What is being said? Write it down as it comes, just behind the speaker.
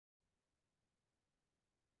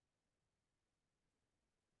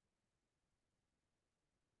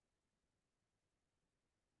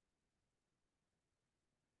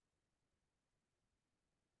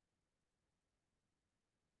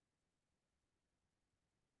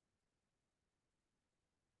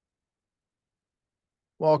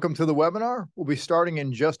Welcome to the webinar. We'll be starting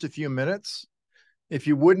in just a few minutes. If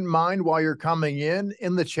you wouldn't mind, while you're coming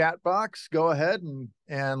in the chat box, go ahead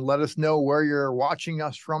and let us know where you're watching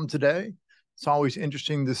us from today. It's always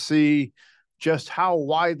interesting to see just how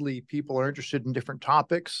widely people are interested in different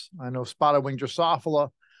topics. I know spotted wing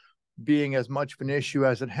Drosophila being as much of an issue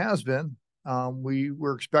as it has been,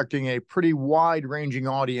 we're expecting a pretty wide-ranging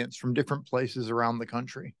audience from different places around the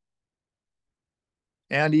country,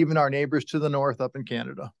 and even our neighbors to the north up in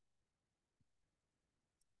Canada.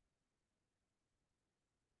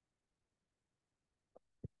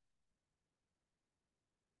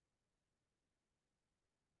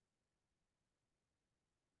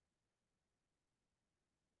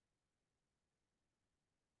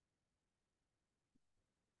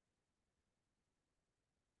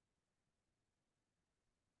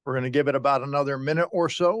 We're going to give it about another minute or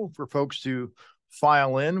so for folks to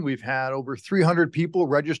file in. We've had over 300 people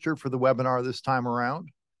registered for the webinar this time around.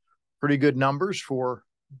 Pretty good numbers for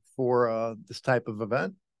this type of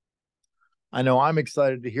event. I know I'm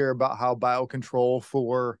excited to hear about how biocontrol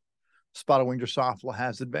for spotted wing Drosophila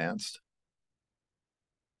has advanced.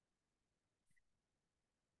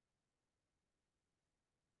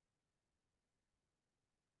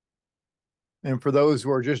 And for those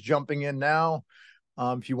who are just jumping in now,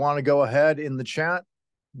 if you want to go ahead in the chat,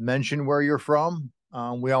 mention where you're from.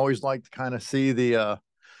 We always like to kind of see the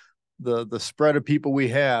spread of people we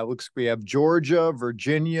have. Looks like we have Georgia,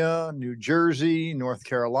 Virginia, New Jersey, North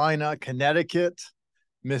Carolina, Connecticut,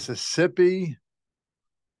 Mississippi.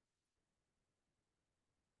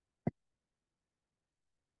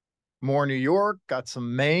 More New York, got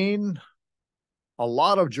some Maine, a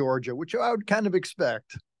lot of Georgia, which I would kind of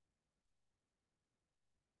expect.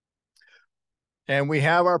 And we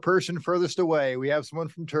have our person furthest away. We have someone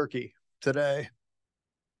from Turkey today.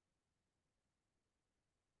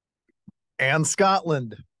 And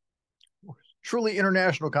Scotland. Truly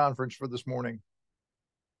international conference for this morning.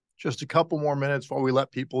 Just a couple more minutes while we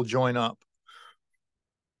let people join up.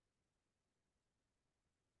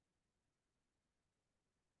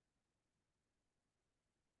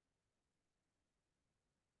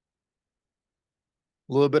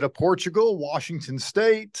 A little bit of Portugal, Washington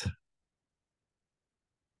State.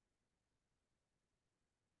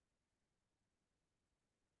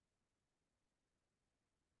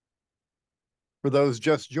 For those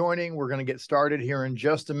just joining, we're going to get started here in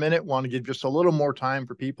just a minute. Want to give just a little more time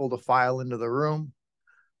for people to file into the room.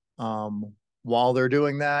 While they're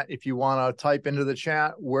doing that, if you want to type into the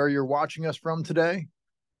chat where you're watching us from today,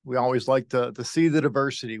 we always like to see the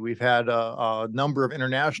diversity. We've had a number of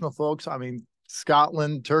international folks. I mean,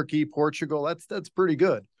 Scotland, Turkey, Portugal, that's pretty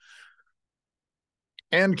good.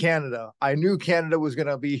 And Canada. I knew Canada was going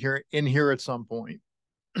to be here at some point.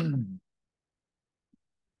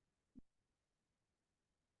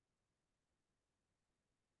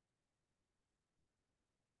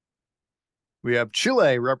 We have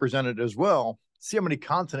Chile represented as well. See how many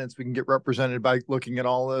continents we can get represented by looking at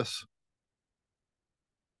all this.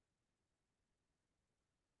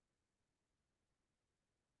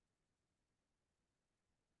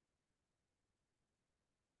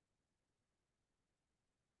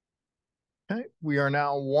 Okay, we are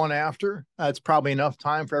now 1 after. That's probably enough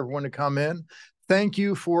time for everyone to come in. Thank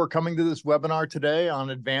you for coming to this webinar today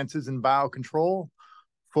on advances in biocontrol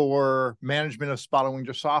for management of spotted wing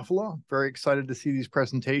Drosophila. Very excited to see these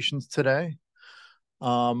presentations today.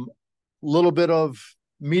 Little bit of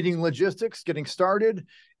meeting logistics getting started.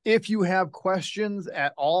 If you have questions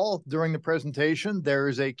at all during the presentation, there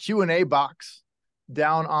is a Q&A box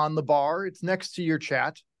down on the bar. It's next to your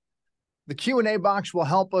chat. The Q&A box will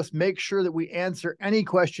help us make sure that we answer any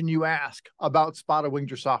question you ask about spotted wing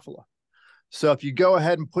Drosophila. So if you go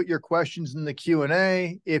ahead and put your questions in the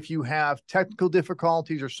Q&A, if you have technical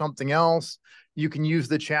difficulties or something else, you can use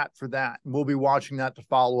the chat for that. And we'll be watching that to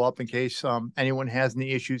follow up in case anyone has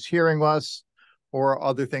any issues hearing us or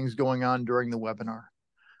other things going on during the webinar.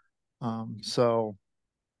 So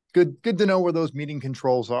good to know where those meeting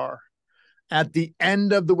controls are. At the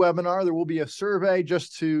end of the webinar, there will be a survey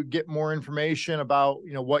just to get more information about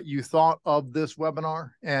what you thought of this webinar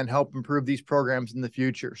and help improve these programs in the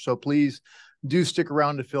future. So please do stick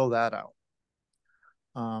around to fill that out.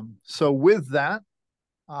 So with that,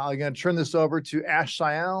 I'm going to turn this over to Ash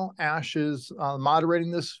Sayal. Ash is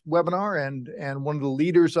moderating this webinar and one of the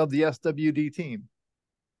leaders of the SWD team.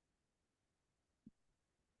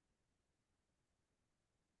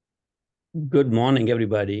 Good morning,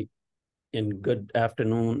 everybody. And good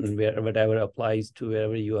afternoon, and whatever applies to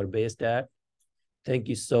wherever you are based at. Thank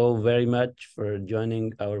you so very much for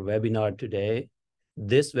joining our webinar today.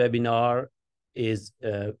 This webinar is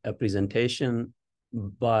a presentation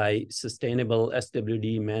by Sustainable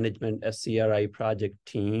SWD Management SCRI project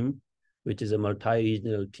team, which is a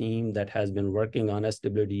multi-regional team that has been working on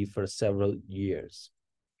SWD for several years.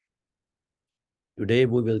 Today,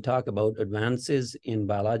 we will talk about advances in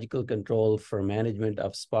biological control for management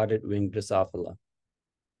of spotted wing Drosophila.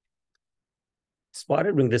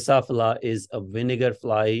 Spotted wing Drosophila is a vinegar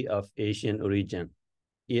fly of Asian origin.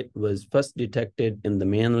 It was first detected in the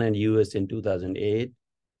mainland US in 2008,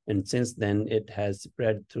 and since then it has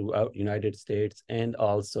spread throughout United States and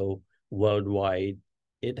also worldwide.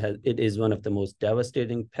 It is one of the most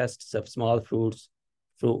devastating pests of small fruit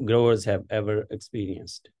growers have ever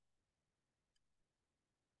experienced.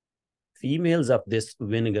 Females of this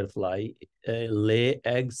vinegar fly lay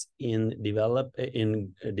eggs in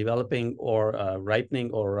developing or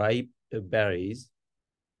ripening or ripe berries.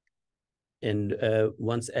 And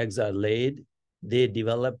once eggs are laid, they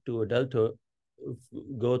develop to adulthood,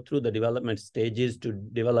 go through the development stages to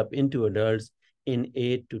develop into adults in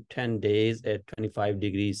 8 to 10 days at 25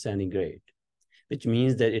 degrees centigrade, which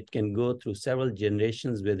means that it can go through several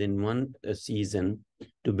generations within one season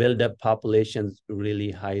to build up populations really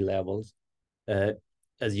high levels.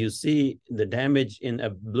 As you see, the damage in a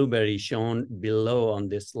blueberry shown below on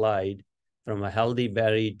this slide, from a healthy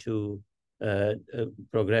berry to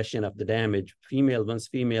progression of the damage. Once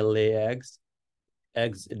female lay eggs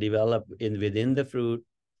develop within the fruit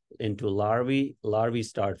into larvae. Larvae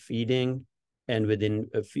start feeding, and within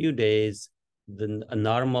a few days, a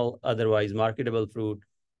normal, otherwise marketable fruit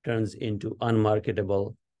turns into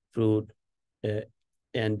unmarketable fruit.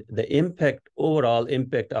 And the overall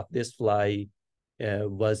impact of this fly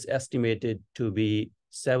was estimated to be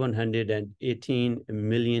 $718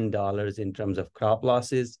 million in terms of crop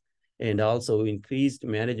losses, and also increased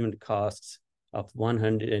management costs of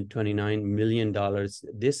 $129 million.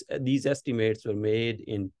 These estimates were made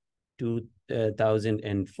in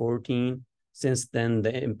 2014. Since then,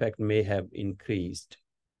 the impact may have increased.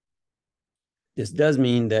 This does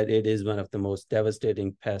mean that it is one of the most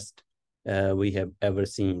devastating pests we have ever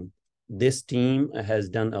seen. This team has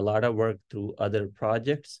done a lot of work through other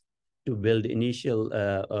projects to build initial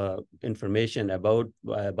information about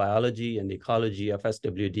biology and ecology of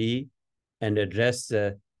SWD and address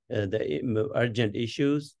the urgent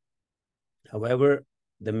issues. However,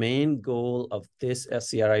 the main goal of this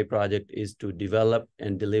SCRI project is to develop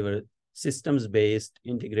and deliver systems-based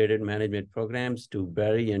integrated management programs to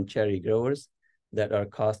berry and cherry growers that are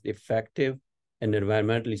cost-effective and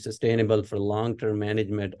environmentally sustainable for long-term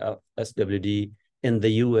management of SWD in the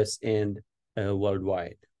US and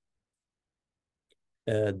worldwide.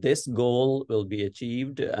 This goal will be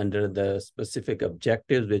achieved under the specific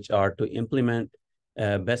objectives, which are to implement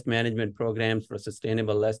best management programs for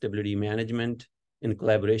sustainable SWD management in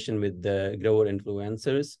collaboration with the grower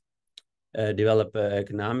influencers, develop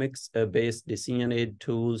economics-based decision aid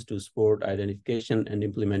tools to support identification and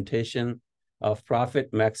implementation of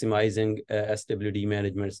profit maximizing SWD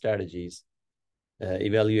management strategies,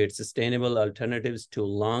 evaluate sustainable alternatives to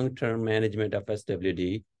long-term management of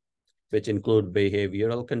SWD, which include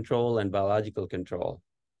behavioral control and biological control,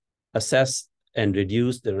 assess and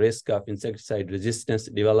reduce the risk of insecticide resistance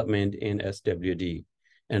development in SWD,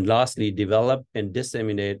 and lastly, develop and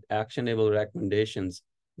disseminate actionable recommendations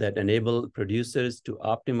that enable producers to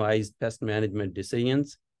optimize pest management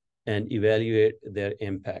decisions and evaluate their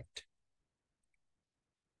impact.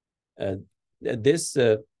 This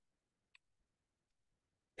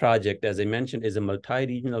project, as I mentioned, is a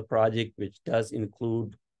multi-regional project, which does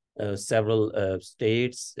include several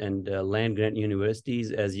states and land-grant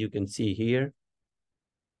universities, as you can see here.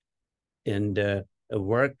 And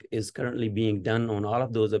work is currently being done on all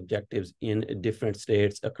of those objectives in different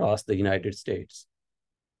states across the United States.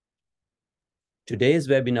 Today's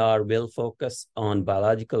webinar will focus on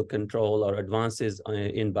biological control or advances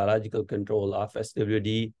in biological control of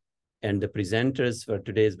SWD, and the presenters for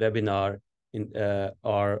today's webinar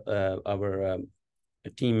are our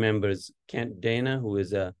team members, Kent Dana, who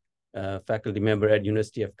is a faculty member at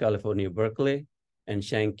University of California, Berkeley, and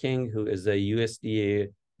Shang King, who is a USDA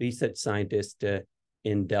research scientist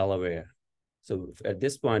in Delaware. So at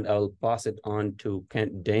this point, I'll pass it on to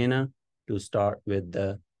Kent Dana to start with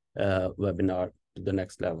the webinar to the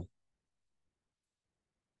next level.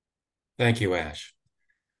 Thank you, Ash.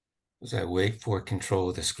 As I wait for control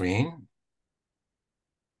of the screen.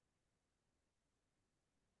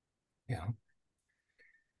 Yeah.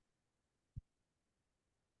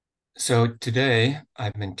 So today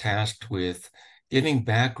I've been tasked with giving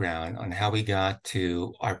background on how we got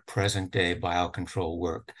to our present day biocontrol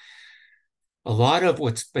work. A lot of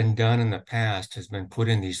what's been done in the past has been put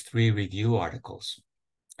in these 3 review articles.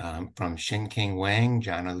 from Xin-King Wang,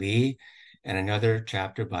 Jana Lee, and another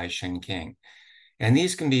chapter by Xin-King. And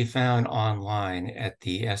these can be found online at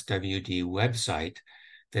the SWD website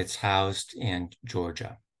that's housed in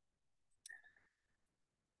Georgia.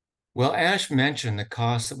 Well, Ash mentioned the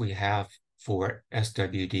costs that we have for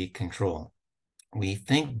SWD control. We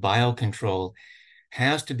think biocontrol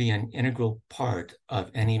has to be an integral part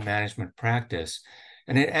of any management practice,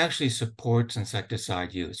 and it actually supports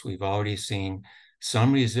insecticide use. We've already seen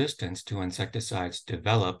some resistance to insecticides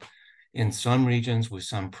develop in some regions with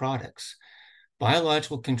some products.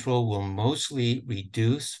 Biological control will mostly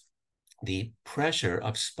reduce the pressure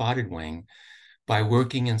of spotted wing by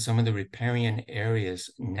working in some of the riparian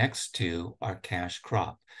areas next to our cash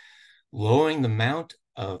crop. Lowering the amount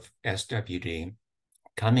of SWD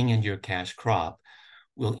coming into your cash crop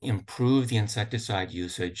will improve the insecticide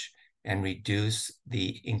usage and reduce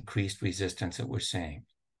the increased resistance that we're seeing.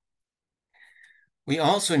 We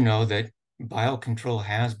also know that biocontrol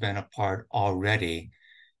has been a part already,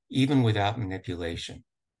 even without manipulation.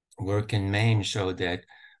 Work in Maine showed that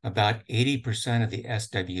about 80% of the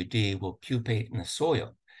SWD will pupate in the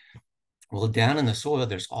soil. Well, down in the soil,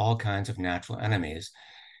 there's all kinds of natural enemies.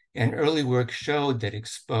 And early work showed that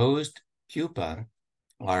exposed pupa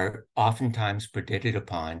are oftentimes predated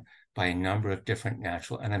upon by a number of different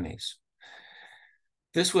natural enemies.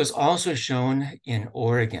 This was also shown in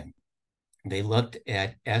Oregon. They looked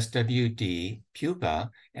at SWD pupa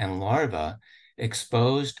and larvae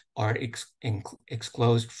exposed or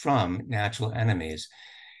exclosed from natural enemies.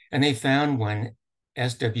 And they found when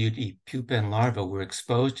SWD pupa and larvae were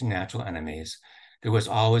exposed to natural enemies, there was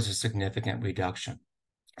always a significant reduction.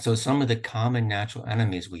 So some of the common natural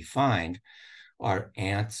enemies we find are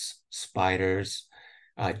ants, spiders,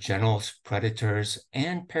 general predators,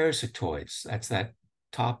 and parasitoids. That's that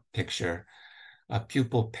top picture, a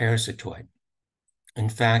pupal parasitoid. In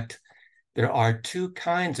fact, there are two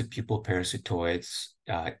kinds of pupal parasitoids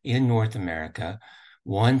in North America,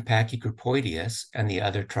 one Pachycropoideus and the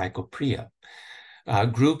other Trichopria.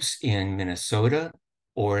 Groups in Minnesota,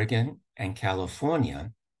 Oregon, and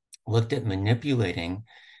California looked at manipulating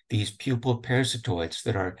these pupal parasitoids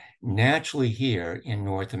that are naturally here in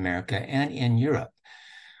North America and in Europe.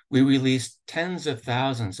 We released tens of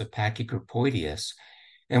thousands of Pachycropoideus,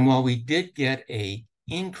 and while we did get an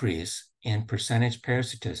increase in percentage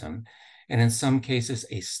parasitism, and in some cases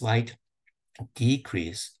a slight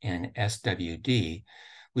decrease in SWD,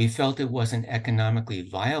 we felt it wasn't economically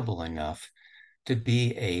viable enough to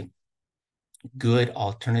be a good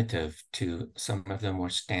alternative to some of the more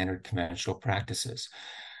standard conventional practices.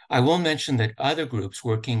 I will mention that other groups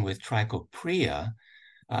working with Trichopria,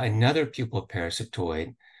 another pupal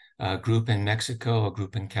parasitoid, a group in Mexico, a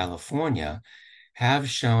group in California, have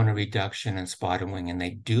shown a reduction in spotted wing, and they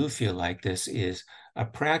do feel like this is a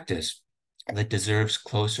practice that deserves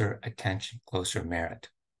closer attention, closer merit.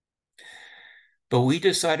 But we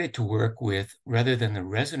decided to work with, rather than the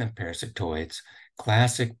resident parasitoids,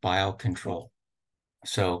 classic biocontrol.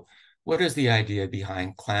 So what is the idea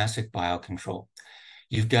behind classic biocontrol?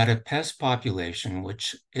 You've got a pest population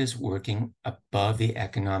which is working above the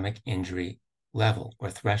economic injury level or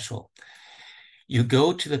threshold. You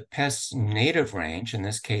go to the pest's native range, in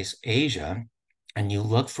this case, Asia, and you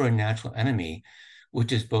look for a natural enemy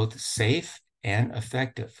which is both safe and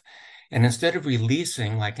effective. And instead of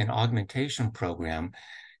releasing, like an augmentation program,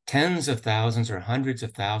 tens of thousands or hundreds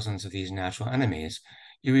of thousands of these natural enemies,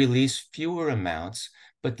 you release fewer amounts,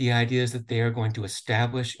 but the idea is that they are going to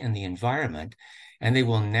establish in the environment and they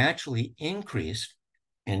will naturally increase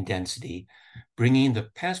in density, bringing the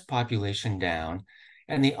pest population down,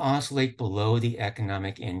 and they oscillate below the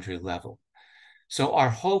economic injury level. So our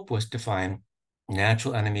hope was to find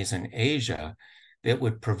natural enemies in Asia that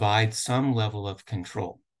would provide some level of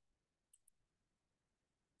control.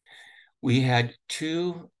 We had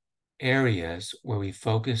two areas where we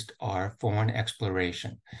focused our foreign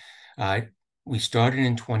exploration. We started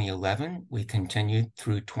in 2011. We continued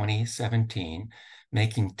through 2017,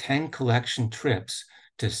 making 10 collection trips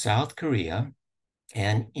to South Korea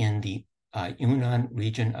and in the Yunnan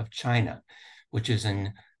region of China, which is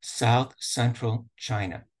in South Central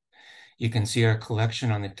China. You can see our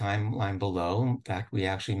collection on the timeline below. In fact, we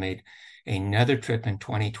actually made another trip in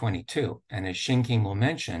 2022. And as Xin-King will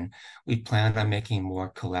mention, we plan on making more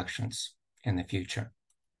collections in the future.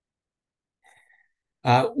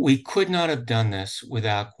 We could not have done this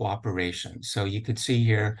without cooperation. So you could see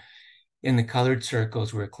here in the colored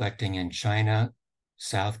circles, we're collecting in China,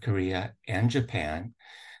 South Korea, and Japan.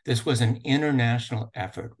 This was an international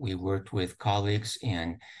effort. We worked with colleagues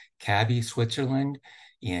in Cabi, Switzerland,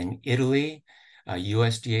 in Italy, a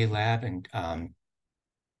USDA lab in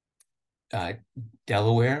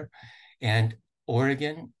Delaware, and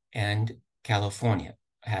Oregon and California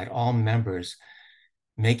had all members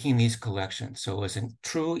making these collections. So it was a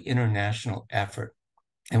true international effort.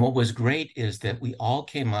 And what was great is that we all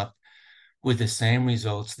came up with the same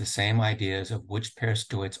results, the same ideas of which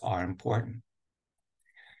parasitoids are important.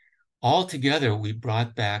 Altogether, we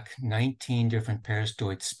brought back 19 different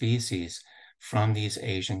parasitoid species from these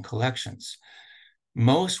Asian collections.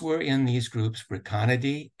 Most were in these groups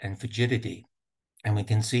Braconidae and Phygididae. And we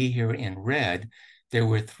can see here in red, there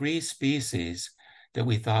were 3 species that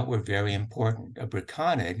we thought were very important: a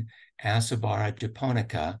braconid, Acebara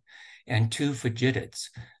japonica, and 2 Phygidids,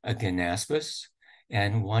 a Ganaspus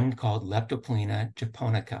and one called Leptoplena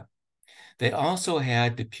japonica. They also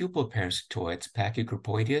had the pupal parasitoids,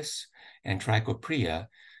 Pachycropoideus and Trichopria,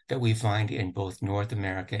 that we find in both North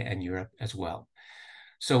America and Europe as well.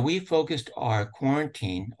 So we focused our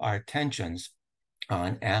quarantine, our attentions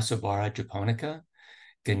on Acebara japonica,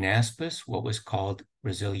 Ganaspus, what was called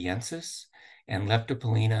Braziliensis, and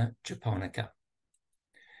Leptoplena japonica.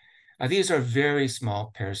 These are very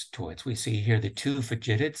small parasitoids. We see here the 2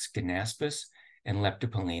 Phygidids, Ganaspus and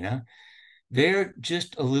Leptoplena. They're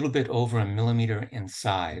just a little bit over 1 millimeter in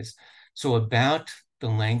size, so about the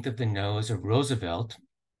length of the nose of Roosevelt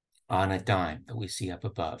on a dime that we see up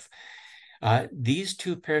above. These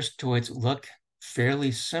 2 parasitoids look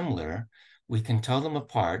fairly similar. We can tell them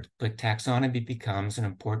apart, but taxonomy becomes an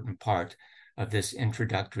important part of this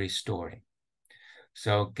introductory story.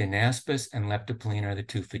 So Ganaspus and Leptoplena are the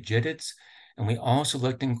 2 Phygidids, and we also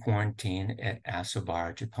looked in quarantine at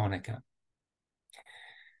Acebara japonica.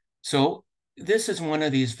 So this is one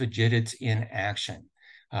of these Phygidids in action.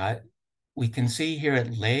 We can see here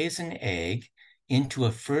it lays an egg into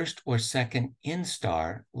a first or second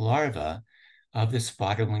instar larva of the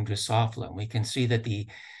spotted-winged Drosophila. And we can see that the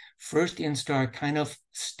first instar kind of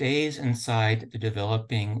stays inside the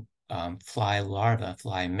developing fly larva,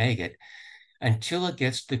 fly maggot, until it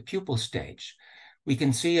gets to the pupal stage. We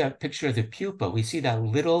can see a picture of the pupa. We see that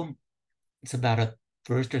little, it's about a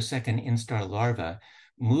first or second instar larva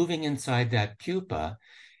moving inside that pupa,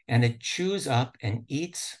 and it chews up and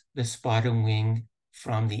eats the spotted wing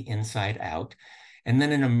from the inside out, and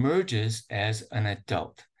then it emerges as an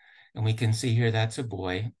adult. And we can see here that's a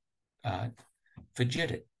boy,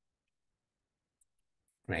 Phygidid.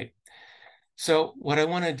 Great. So what I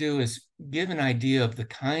want to do is give an idea of the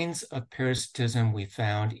kinds of parasitism we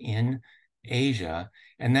found in Asia,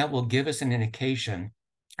 and that will give us an indication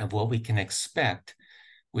of what we can expect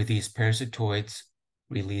with these parasitoids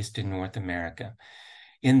released in North America.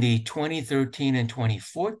 In the 2013 and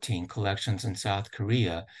 2014 collections in South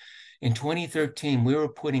Korea, in 2013, we were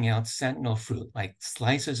putting out sentinel fruit, like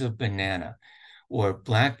slices of banana or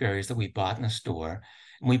blackberries that we bought in the store,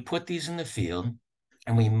 and we put these in the field,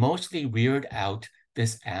 and we mostly reared out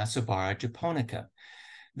this Acebara japonica.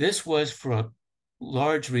 This was for a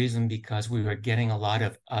large reason because we were getting a lot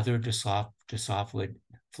of other Drosophilid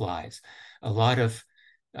flies, a lot of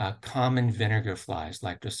common vinegar flies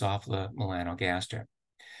like Drosophila melanogaster.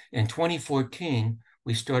 In 2014,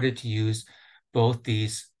 we started to use both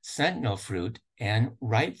these sentinel fruit and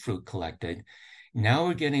ripe fruit collected. Now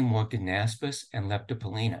we're getting more Ganaspus and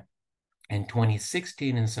Leptoplena. In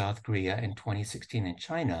 2016 in South Korea and 2016 in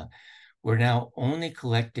China, we're now only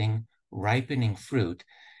collecting ripening fruit,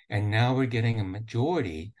 and now we're getting a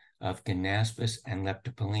majority of Ganaspus and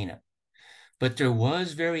Leptoplena. But there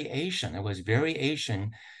was variation. There was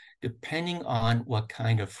variation depending on what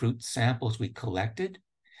kind of fruit samples we collected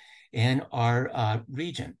in our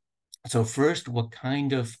region. So first, what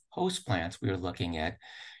kind of host plants we were looking at.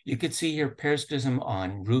 You could see here parasitism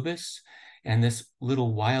on rubus, and this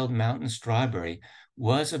little wild mountain strawberry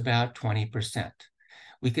was about 20%.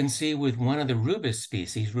 We can see with one of the rubus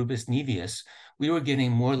species, Rubus niveus, we were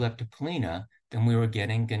getting more Leptoplena than we were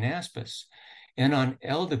getting Ganaspus. And on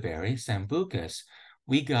elderberry, Sambucus,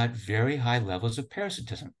 we got very high levels of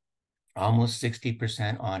parasitism, almost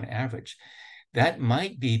 60% on average. That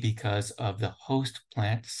might be because of the host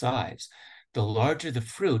plant size. The larger the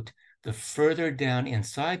fruit, the further down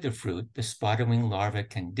inside the fruit the spotted wing larva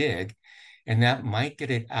can dig, and that might get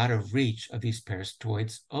it out of reach of these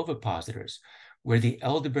parasitoids ovipositors, where the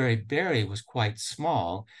elderberry berry was quite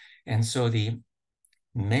small, and so the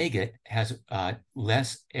maggot has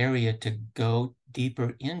less area to go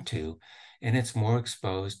deeper into, and it's more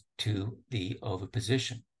exposed to the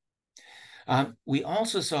oviposition. We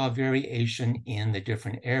also saw variation in the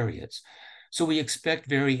different areas. So we expect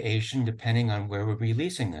variation depending on where we're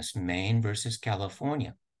releasing this, Maine versus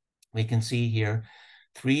California. We can see here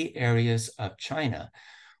 3 areas of China.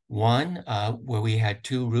 One where we had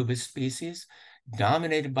 2 rubus species,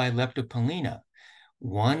 dominated by Leptopolina,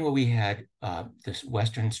 one where we had this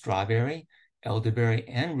Western strawberry, elderberry,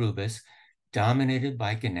 and rubus, dominated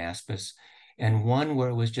by Ganaspis, and one where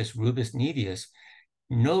it was just Rubus niveus,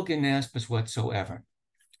 no Ganaspis whatsoever.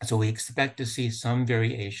 So we expect to see some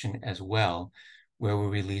variation as well where we're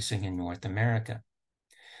releasing in North America.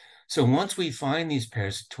 So once we find these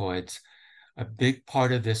parasitoids, a big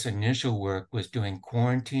part of this initial work was doing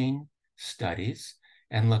quarantine studies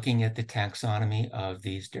and looking at the taxonomy of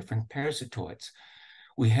these different parasitoids.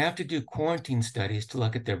 We have to do quarantine studies to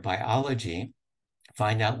look at their biology,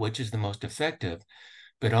 find out which is the most effective,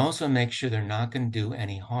 but also make sure they're not going to do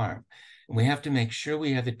any harm. And we have to make sure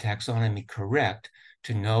we have the taxonomy correct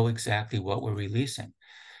to know exactly what we're releasing.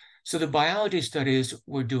 So the biology studies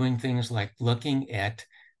were doing things like looking at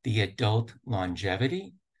the adult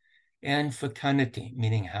longevity and fecundity,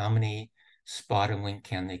 meaning how many spotted wing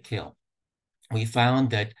can they kill. We found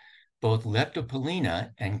that both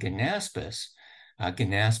Leptopolina and Ganaspis,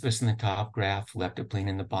 Ganaspis in the top graph, Leptopolina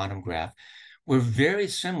in the bottom graph, were very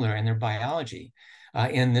similar in their biology.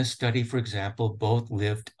 In this study, for example, both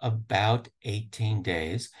lived about 18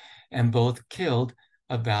 days and both killed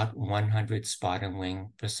about 100 spotted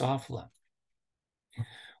wing Drosophila.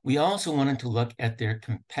 We also wanted to look at their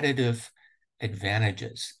competitive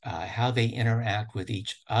advantages, how they interact with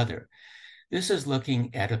each other. This is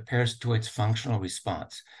looking at a parasitoid's functional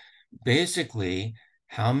response. Basically,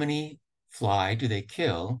 how many fly do they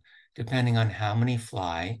kill, depending on how many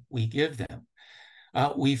fly we give them.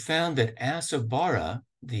 We found that Asobara,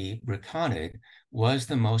 the Braconid, was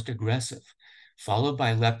the most aggressive, followed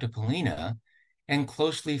by Leptopolina, and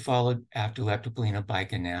closely followed after Leptopolina by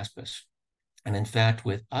Ganaspis. And in fact,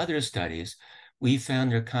 with other studies, we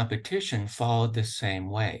found their competition followed the same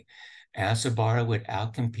way. Asobara would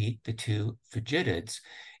outcompete the two Fugidids,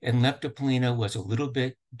 and Leptopolina was a little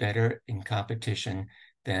bit better in competition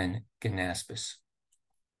than Ganaspis.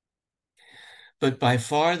 But by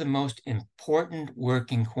far the most important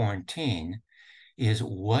work in quarantine is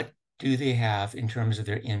what do they have in terms of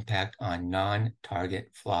their impact on non-target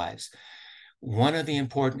flies. One of the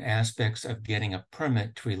important aspects of getting a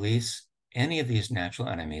permit to release any of these natural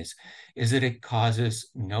enemies is that it causes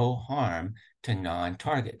no harm to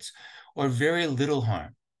non-targets, or very little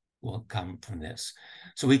harm will come from this.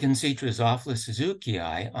 So we can see Drosophila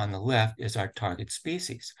suzuki'i on the left is our target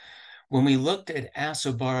species. When we looked at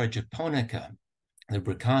Asobara japonica, the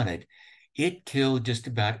Braconid, it killed just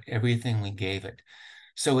about everything we gave it.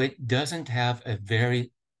 So it doesn't have a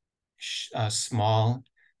very small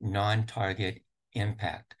non-target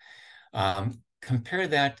impact. Compare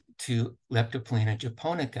that to Leptopolina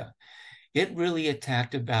japonica. It really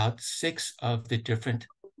attacked about 6 of the different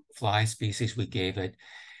fly species we gave it,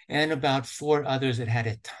 and about 4 others that had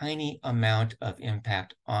a tiny amount of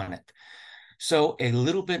impact on it. So a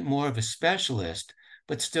little bit more of a specialist,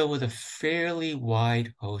 but still with a fairly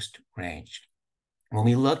wide host range. When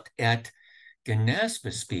we looked at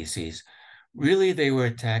Ganaspis species, really they were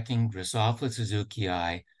attacking Drosophila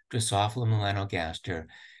suzuki'i, Drosophila melanogaster,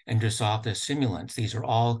 and Drosophila simulans. These are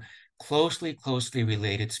all closely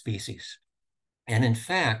related species. And in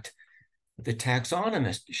fact, the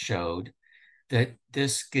taxonomist showed that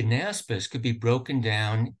this Ganaspis could be broken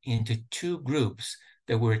down into 2 groups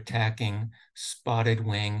that were attacking spotted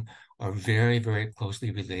wing or very closely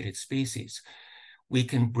related species. We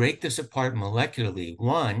can break this apart molecularly.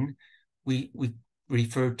 One, we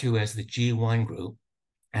refer to as the G1 group,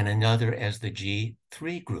 and another as the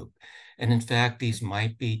G3 group. And in fact, these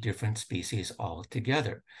might be different species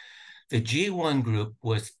altogether. The G1 group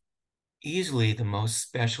was easily the most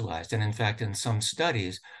specialized, and in fact, in some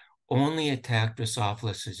studies, only attacked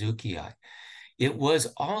Drosophila suzuki'i. It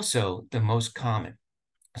was also the most common.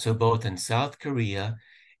 So both in South Korea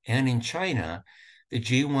and in China, the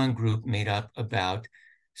G1 group made up about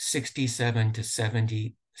 67 to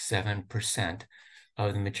 77%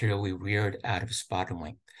 of the material we reared out of spotted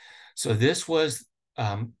wing. So this was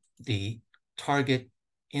the target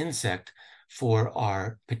insect for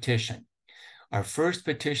our petition. Our first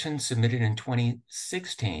petition submitted in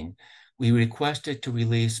 2016, we requested to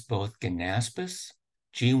release both Ganaspis,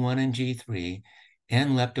 G1 and G3,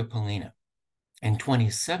 and Leptopolina. In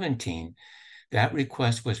 2017, that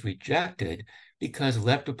request was rejected because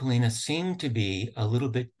Leptopolina seemed to be a little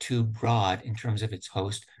bit too broad in terms of its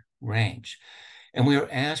host range. And we were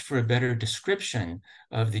asked for a better description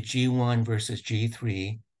of the G1 versus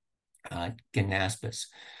G3 Ganaspis.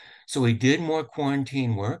 So we did more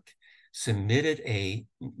quarantine work, submitted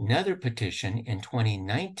another petition in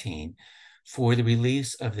 2019 for the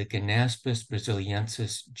release of the Ganaspis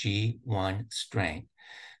brasiliensis G1 strain.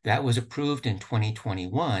 That was approved in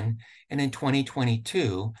 2021, and in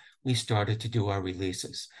 2022, we started to do our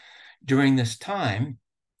releases. During this time,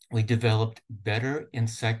 we developed better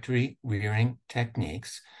insectary rearing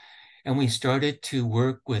techniques, and we started to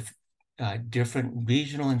work with different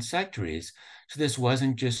regional insectaries. So this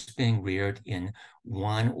wasn't just being reared in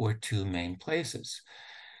one or two main places.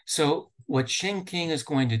 So what Xing is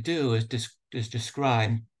going to do is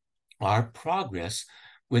describe our progress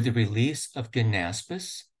with the release of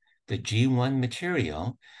Ganaspis, the G1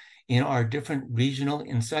 material, in our different regional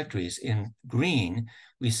insectaries. In green,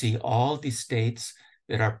 we see all the states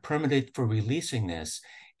that are permitted for releasing this.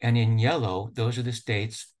 And in yellow, those are the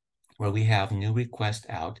states where we have new requests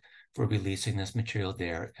out for releasing this material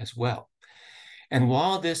there as well. And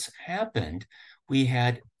while this happened, we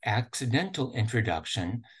had accidental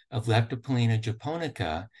introduction of Leptopollina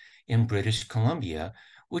japonica in British Columbia,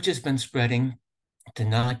 which has been spreading to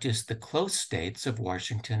not just the close states of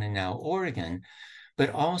Washington and now Oregon, but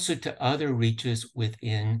also to other reaches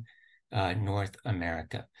within North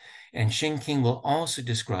America. And Xing will also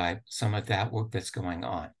describe some of that work that's going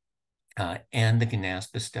on and the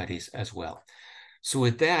Ganaspis studies as well. So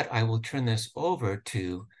with that, I will turn this over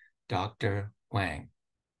to Dr. Wang.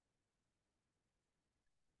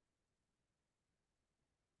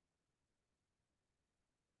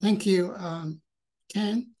 Thank you,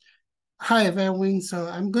 Ken. Hi, everyone. So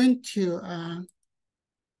I'm going to,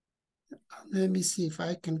 let me see if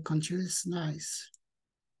I can control the slides.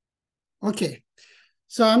 Okay,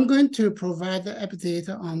 so I'm going to provide the update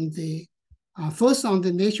on the, first on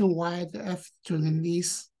the nationwide effort to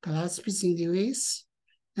release Ganaspis in the US.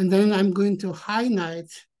 And then I'm going to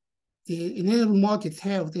highlight in a little more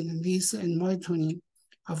detail the release and monitoring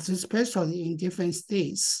of this specialty in different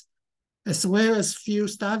states, as well as few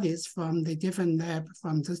studies from the different lab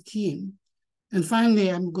from this team. And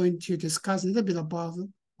finally, I'm going to discuss a little bit about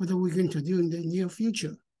what we're going to do in the near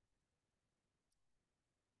future.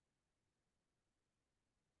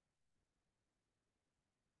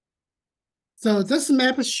 So this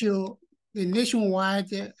map shows the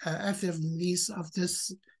nationwide active release of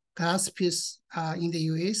this Ganaspis in the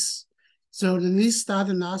US. So the release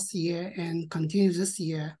started last year and continues this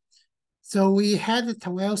year. So we had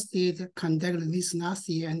 12 states conduct release last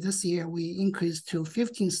year, and this year we increased to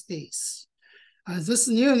 15 states. This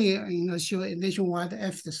nearly show a nationwide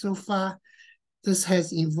effort so far. This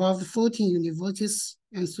has involved 14 universities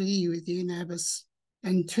and 3 USDA labs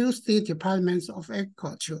and 2 state departments of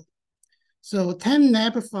agriculture. So 10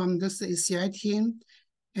 labs from this ACI team,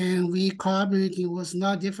 and we collaborating with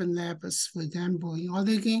not different labs, for example, in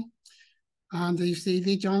Oregon, the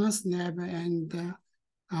UCD Jonas lab and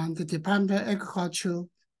the Department of Agriculture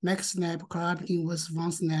Max lab collaborating with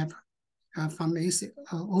Vance lab from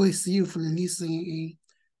OSU for releasing in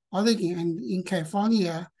Oregon, and in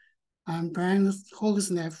California, Brian Hogan's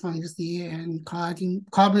lab from USDA and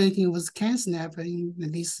collaborating with Ken's lab in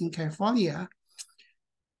releasing California.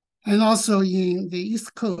 And also in the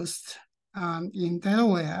East Coast, in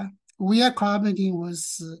Delaware, we are collaborating with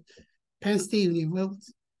Penn State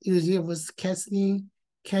University with Kathleen,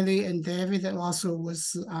 Kelly, and David, and also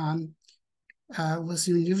with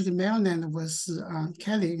University of Maryland with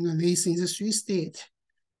Kelly in releasing the 3 states.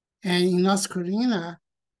 And in North Carolina,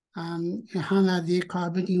 in Hannah, they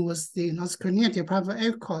collaborating with the North Carolina Department of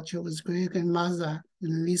Agriculture with Greg and Mazda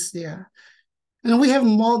released there. And we have a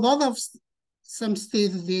lot of some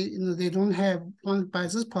states they don't have funded by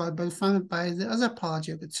this project, but funded by the other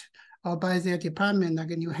project or by their department, like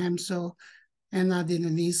in New Hampshire, and they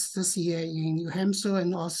released this year in New Hampshire,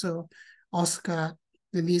 and also Oscar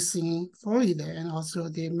released in Florida, and also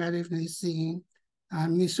the Mary released in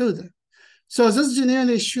Minnesota. So this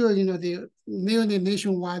generally shows, the nearly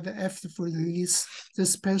nationwide effort for release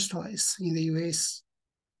this pesticides in the US.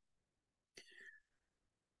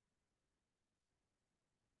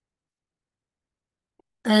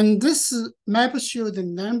 And this map shows the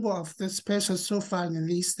number of the species so far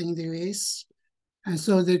released in the US. And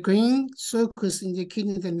so the green circles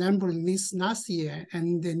indicating the number released last year,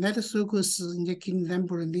 and the net circles indicating the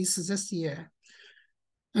number released this year.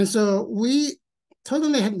 And so we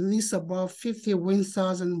totally had released about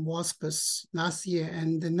 51,000 wasps last year,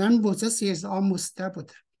 and the number this year is almost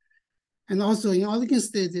doubled. And also in Oregon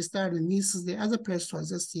State, they started releasing the other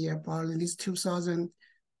pesticides this year, about at least 2,000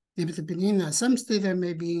 Leptopollina. Some states that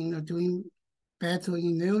may be doing better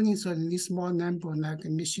in learning, so at least more number, like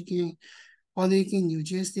Michigan, Oregon, New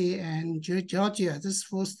Jersey, and Georgia. This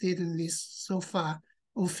 4 states released so far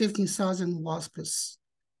over 15,000 wasps.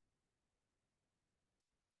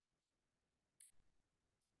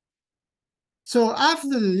 So after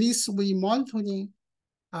the release, we monitoring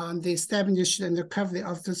the established and recovery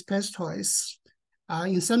of those pestoids.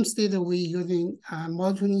 In some states, we using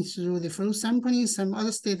monitoring through the flow sampling. Some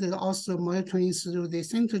other states also monitoring through the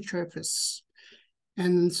centrotrophs.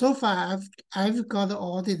 And so far, I've got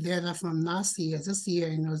all the data from last year. This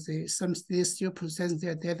year, some states still present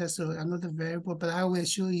their data, so another variable. But I will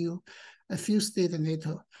show you a few states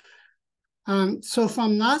later. So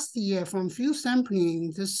from last year, from field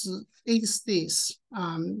sampling, this 8 states,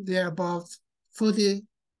 there are about 40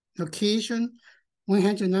 locations,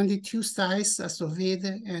 192 sites are surveyed,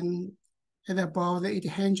 and at about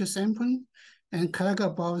 800 sampling, and collect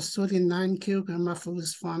about 39 kilograms of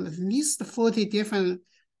fluids from at least 40 different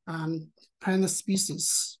plant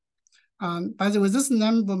species. By the way, this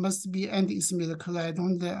number must be underestimated because I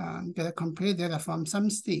don't get a complete data from some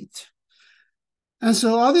state. And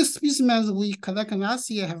so all the specimens we collected last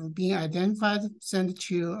year have been identified, sent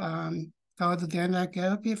to Dr. Dana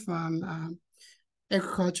Gallopy from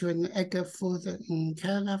Agriculture and Agri-Food in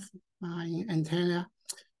Canada, in Ontario.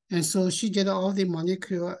 And so she did all the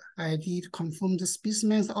molecular ID to confirm the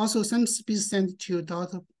specimens. Also, some species sent to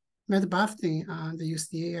Dr. Matt Bafton, the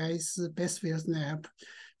UCAI's best field lab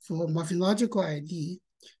for morphological ID.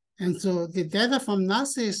 And so the data from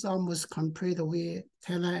NASA is almost complete.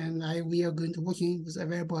 Taylor and we are going to working with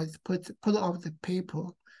available to put out the paper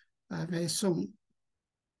very soon.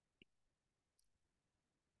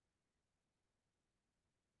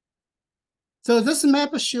 So this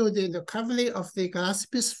map shows the recovery of the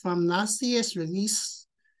Galaspis from last year's release.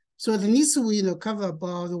 So the release we recover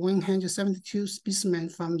about 172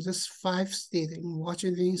 specimens from this 5 states in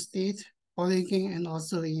Washington State, Oregon, and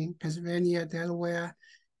also in Pennsylvania, Delaware,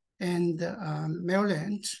 and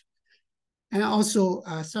Maryland. And also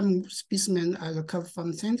some specimens are recovered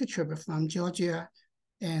from centrotrophs from Georgia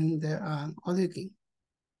and Oregon.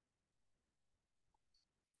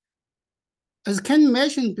 As Ken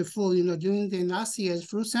mentioned before, during the last year's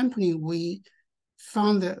flu sampling, we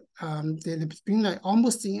found that the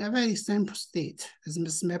almost in every sample state, as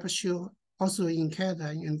Ms. Map showed, also in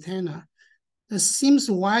Canada, in Montana. It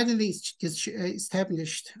seems widely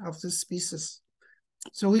established of this species.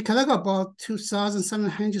 So we collect about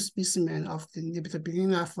 2,700 specimens of the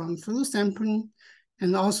Lepidopilina from flu sampling,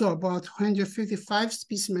 and also about 155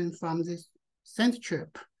 specimens from the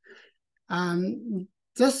centrotroph.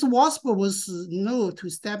 This wasp was known to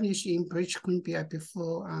establish in British Columbia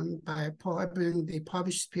before by Paul Eberling. They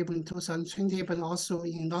published paper in 2020, but also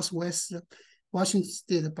in Northwest Washington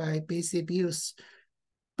State by Basic Beers.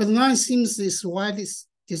 But now it seems it's widely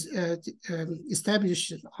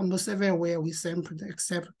established almost everywhere we sampled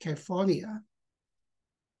except California.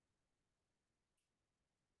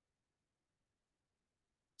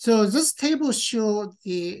 So this table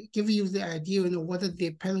give you the idea of what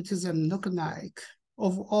the parasitism look like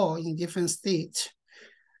overall in different states.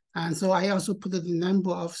 And so I also put the number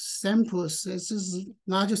of samples. This is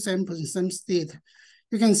larger samples in some states.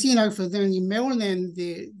 You can see, like for them in Maryland,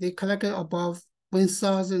 they collected above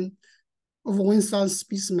 1,000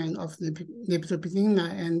 specimens of the Lepidopilina,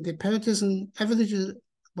 and the parasitism averages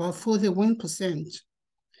about 41%.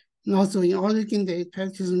 And also in Oregon, the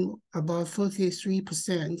parasitism about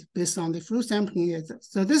 43% based on the flu sampling.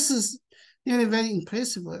 So this is really very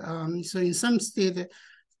impressive. So in some states, the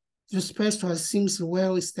repertoire seems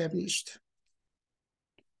well established.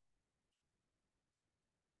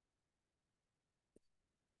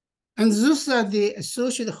 And those are the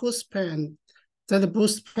associated host parents that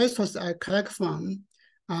both pests are collected from.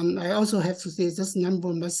 I also have to say this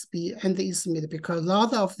number must be underestimated because a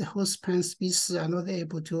lot of the host parent species are not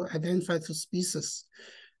able to identify the species.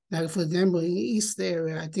 Like for example, in the East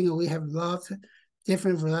area, I think we have a lot of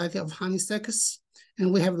different variety of honeysuckles,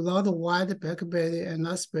 and we have a lot of wild blackberry and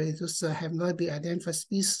raspberry. Those have not been identified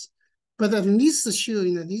species. But at least show,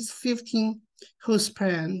 these 15 host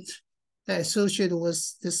parents that are associated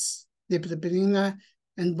with this Lepidopilina,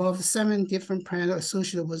 and about 7 different plants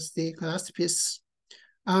associated with the Galaspis.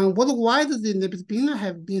 Worldwide, the Lepidopilina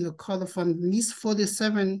have been recorded from at least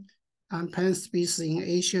 47 plant species in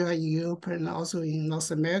Asia, in Europe, and also in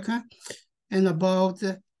North America. And about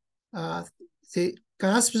the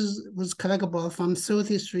Galaspis was collectible from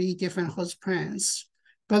 33 different host plants.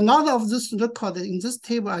 But a lot of this record in this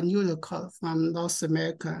table are new record from North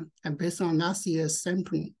America and based on last year's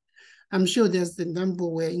sampling. I'm sure there's the number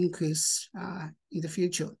will increase in the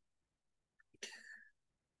future.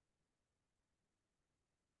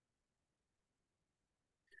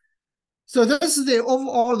 So this is the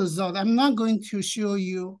overall result. I'm not going to show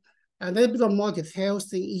you a little bit more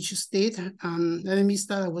details in each state. Let me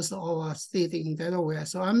start with our state in Delaware.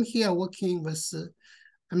 So I'm here working with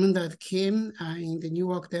Amanda Kim in the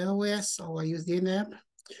Newark, Delaware, our USD lab.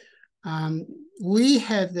 We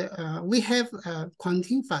have a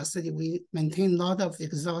quarantine facility. We maintain a lot of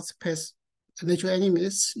exotic pest natural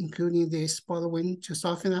enemies, including the spotted-winged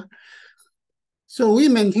Drosophila. So we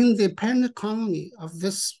maintain the parent colony of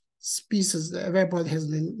this species that everybody has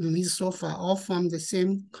released so far, all from the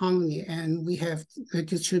same colony, and we have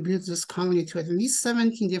distributed this colony to at least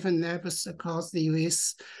 17 different neighbors across the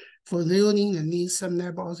U.S. for rearing, and these some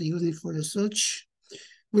neighbors also using for research.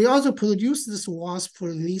 We also produce this wasp for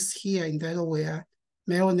release here in Delaware,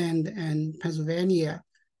 Maryland, and Pennsylvania.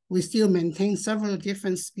 We still maintain several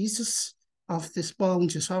different species of the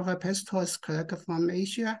spotted-winged Drosophila pestis collected from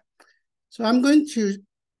Asia. So I'm going to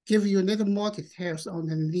give you a little more details on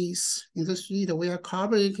the release. In this reader, we are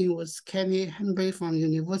collaborating with Kenny Hemby from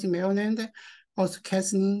University of Maryland, also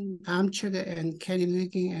Kathleen Armchek and Kelly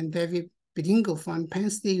Liggin and David Bedingo from Penn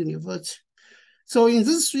State University. So in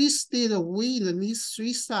this 3 states, we release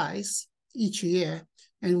 3 sites each year,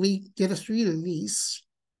 and we get 3 releases.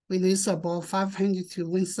 We release about 500 to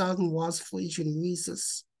 1,000 wasps for each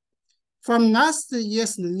releases. From last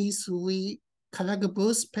year's release, we collect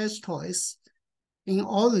both pestis in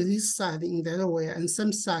all of these sites in Delaware and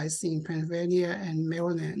some sites in Pennsylvania and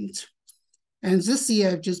Maryland. And this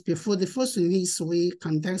year, just before the first release, we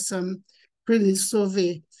conduct some pre-release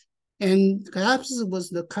survey, and Galapagos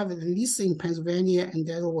was recovered at least in Pennsylvania and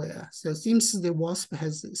Delaware. So it seems the wasp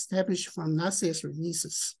has established from last year's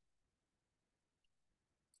releases.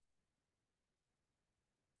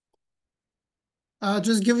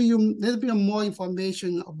 Just give you a little bit more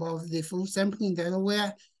information about the food sampling in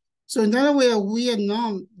Delaware. So in Delaware,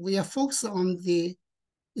 we are focused on the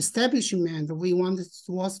establishment. We wanted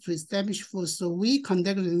wasps to establish food. So we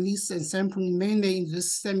conducted release and sampling mainly in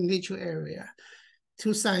this same nature area.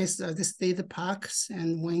 2 sites are the state parks,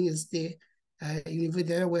 and one is the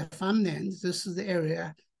University of Delaware farmland. This is the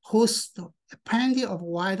area host plenty of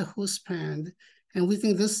wild host plant, and we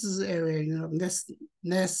think this is the area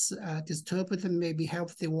less disturbed and maybe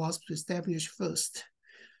help the wasp to establish first.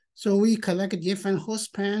 So we collect different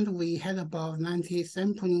host plant. We had about 90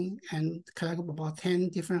 sampling and collect about 10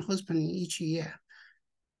 different host plant each year.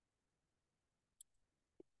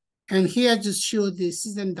 And here I just show the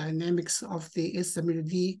season dynamics of the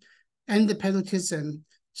SWD and the parasitism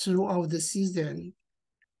throughout the season.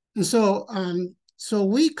 And so, so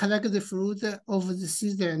we collect the fruit over the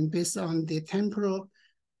season based on the temporal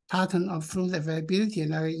pattern of fruit availability.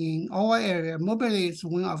 And in our area, mulberry is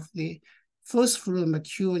one of the first fruit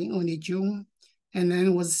mature in early June. And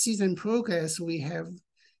then with season progress, we have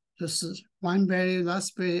just wineberry,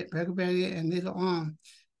 raspberry, blackberry, and later on,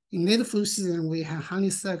 in later fruit season, we have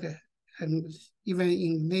honeysuckle, and even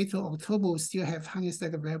in later October, we still have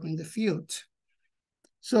honeysuckle available in the field.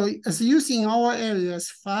 So as you see in our areas,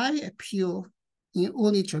 fly appear in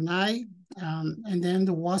early July, and then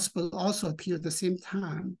the wasp will also appear at the same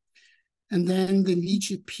time. And then the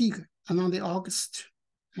leech peak around the August.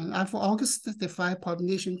 And after August, the fly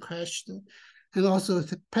population crashed, and also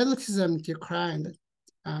the parasitism declined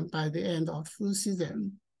by the end of fruit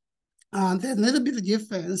season. There's a little bit of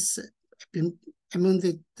difference among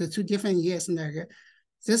the 2 different years. Like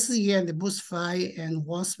this year, the both fly and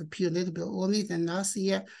wasp appear a little bit earlier than last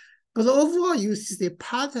year, but overall, you see the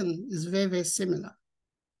pattern is very, very similar.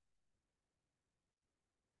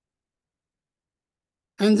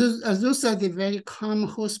 And those are the very common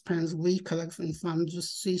host plants we collect from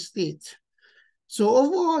those 3 states. So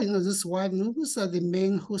overall, this white lupus are the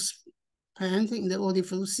main host plant in the early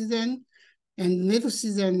fruit season. And later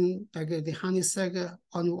season, like the honeysuckle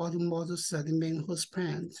on autumn models are the main host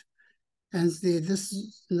plant. And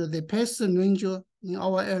the pest range in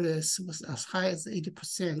our areas was as high as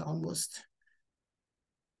 80% almost.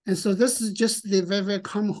 And so this is just the very, very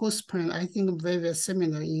common host plant. I think very, very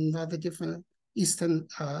similar in other different eastern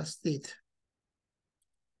states.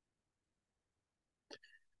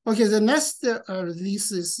 Okay, the next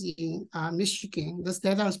release is in Michigan. This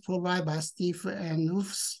data is provided by Steve and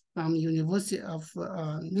Rufus from University of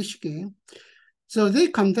Michigan. So they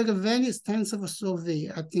conducted a very extensive survey,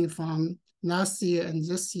 I think, from last year and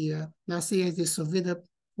this year. Last year, they surveyed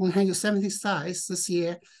 170 sites. This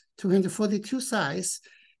year, 242 sites.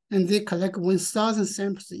 And they collect 1,000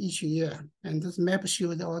 samples each year. And this map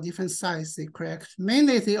shows all different sites they collect.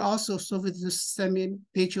 Mainly, they also surveyed the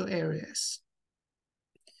semi-major areas.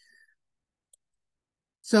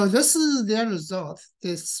 So this is their result.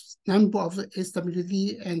 This number of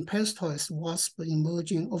SWD and pestis wasp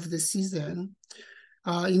emerging over the season.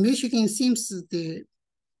 In Michigan, it seems the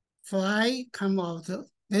fly come out a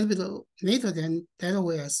little bit later than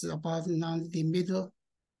Delaware, about around the middle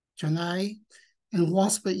July, and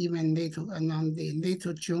wasp even later, around the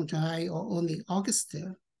later June, July, or early August.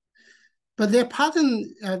 But their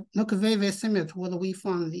pattern look very, very similar to what we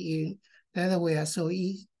found in Delaware. So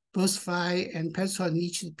both fly and petrel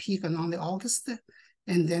reach the peak around August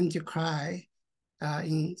and then decline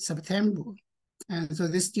in September. And so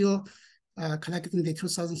they're still collecting the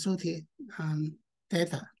 2030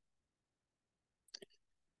 data.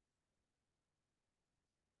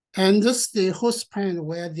 And this is the host parent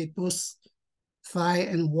where they both fly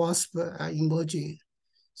and wasp are emerging.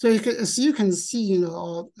 So as you can see,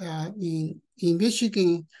 in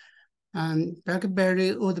Michigan,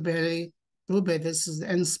 blackberry, oldberry, blueberry, this is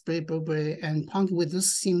end spray blueberry, and pumpkinweed,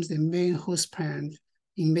 this seems the main host parent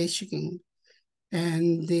in Michigan.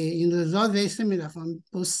 And the result very similar from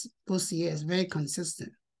both years, very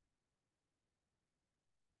consistent.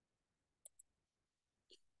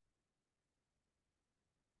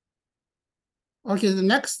 Okay, the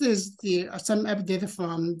next is some update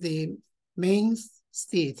from the Maine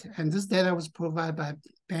state, and this data was provided by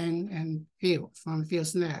Ben and Phil from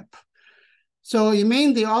PhilSnap. So in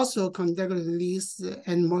Maine, they also conducted release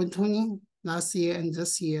and monitoring last year and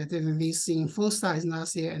this year. They released in 4 sites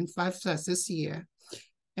last year and 5 sites this year.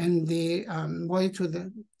 And they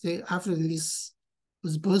monitored the after release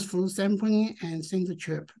with both fluid sampling and single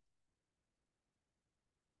trip.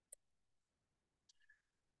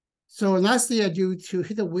 So last year, due to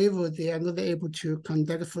heat wave, they are not able to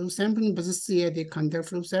conduct fluid sampling, but this year they conduct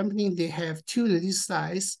fluid sampling. They have 2 release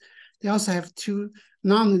sites. They also have 2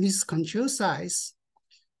 non-release control sites.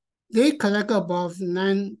 They collect above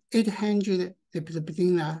 800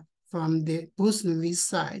 Lepidoptera from the both release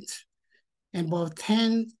sites, and about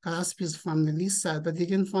 10 galaxies from the release site, but they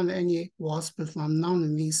didn't find any wasp from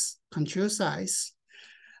non-release control sites.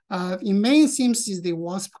 In Maine, seems the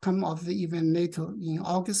wasp come off even later in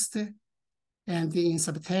August and in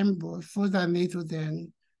September, further later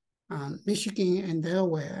than Michigan and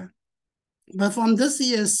Delaware. But from this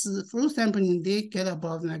year's fluid sampling, they get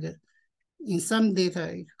above, in some data,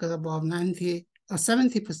 it got above 90 or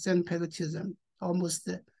 70% parrotism, almost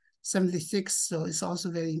 76. So it's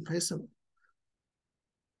also very impressive.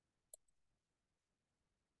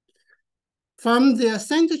 From the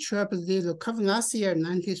center trap, they recovered last year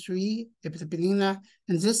 93 Lepidoptera,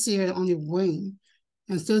 and this year only 1.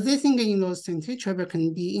 And so they think, center trap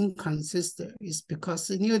can be inconsistent. It's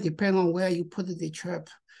because it depends on where you put the trap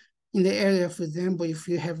in the area. For example, if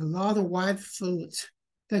you have a lot of white fruit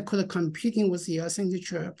that could competing with your center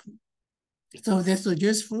trap. So they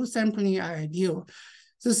suggest fluid sampling are ideal.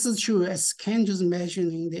 This is true, as Ken just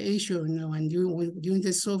mentioned in the issue, and during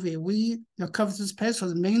the survey, we recovered this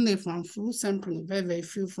petrels mainly from fluid sampling, very, very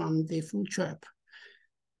few from the food trap.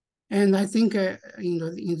 And I think,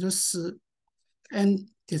 in this and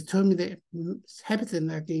determine the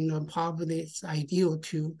habitat, probably it's ideal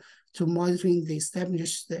to monitoring the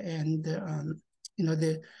established and, at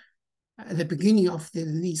the beginning of the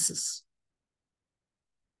releases.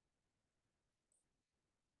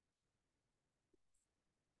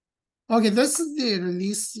 Okay, this is the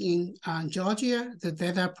release in Georgia, the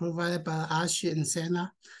data provided by Ash and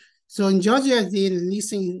Senna. So in Georgia, they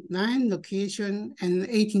released in 9 locations and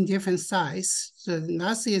 18 different sites. So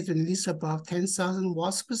last year, they released about 10,000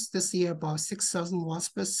 wasps. This year, about 6,000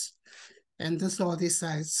 wasps. And this all these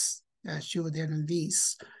sites show their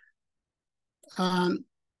release. From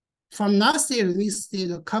last year release, they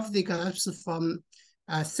recovered the galaxies from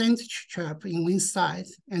center trap in one site,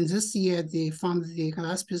 and this year they found the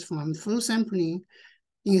galaxies from fluid sampling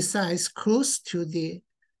in sites close to the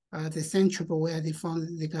center where they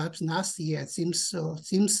found the galaxies last year. It seems so.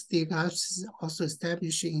 Seems the galaxies also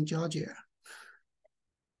established in Georgia.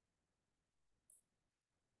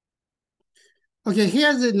 Okay,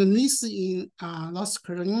 here's the release in North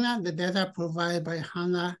Carolina. The data provided by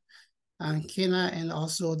Hannah and Kena, and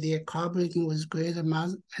also the collaborating with Greater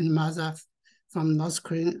and Maza from North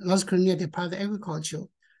Carolina Department of Agriculture.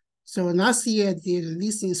 So last year they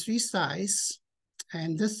released in 3 sites,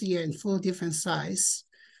 and this year in 4 different sites.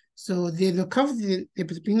 So they recovered the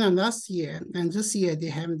Lepidoptera last year, and this year they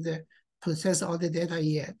haven't processed all the data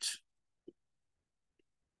yet.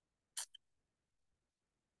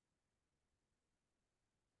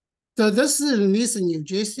 So this is released in New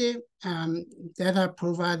Jersey, data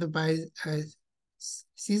provided by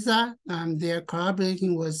CISA. They're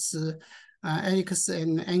collaborating with Alex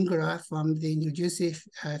and Angela from the New Jersey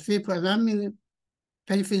peripheral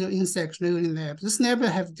insect learning lab. This lab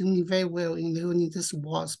have doing very well in learning this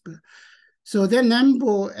wasp. So their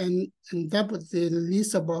number and double the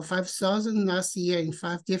release about 5,000 last year in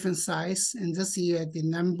 5 different sites, and this year the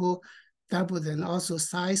number doubled, and also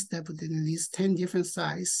size doubled, and at least 10 different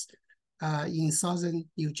sites in southern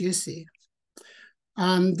New Jersey.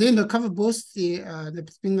 They recovered both the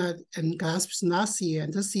Lepidopelina and Galaspis last year,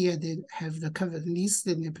 and this year they have recovered at least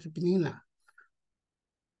the Lepidopelina.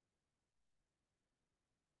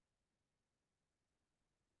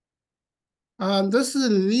 This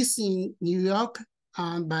is released in New York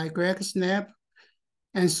by Greg Snap.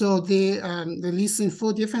 And so they released in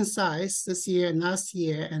 4 different sites this year and last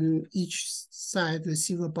year, and each site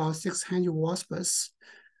received about 600 wasps.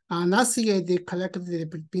 Last year, they collected the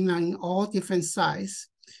Lepidopelina in all different sites.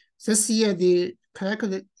 This year, they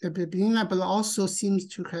collected the Lepidopelina, but also seems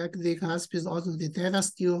to collect the Galaspis, although the data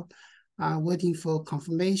still waiting for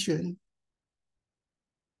confirmation.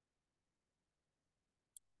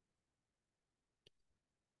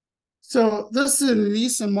 So this is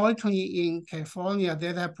release and monitoring in California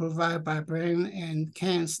data provided by Brian and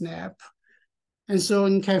Ken Snap. And so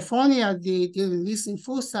in California, they released in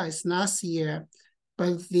 4 sites last year,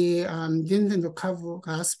 but they didn't recover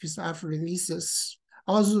Galaspis after releases.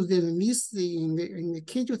 Also, they released in the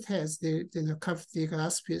K2 test, they recovered the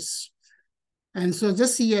Galaspis. And so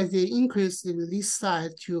this year, they increased the release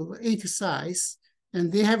site to 80 sites,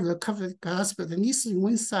 and they have recovered Galaspis at least in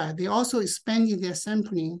 1 site. They also expanded their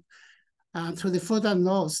sampling to the further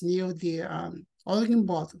north near the Oregon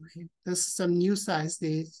border. There's some new sites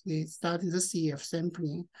they started this year of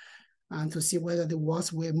sampling to see whether the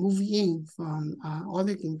wasps will move in from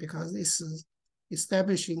Oregon, because it's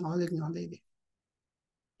establishing Oregon already.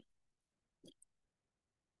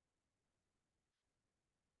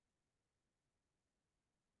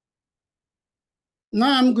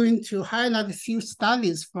 Now I'm going to highlight a few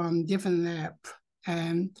studies from different labs.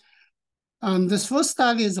 And this first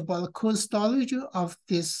study is about cold storage of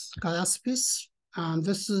this Galaspis.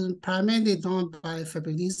 This is primarily done by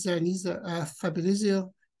Fabrizio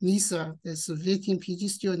Nisa, this visiting PhD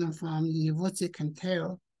student from University of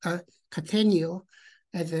Catania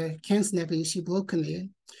at the Kansas University, Berkeley.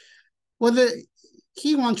 Well,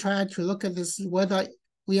 he wants to try to look at this, whether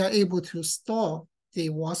we are able to store the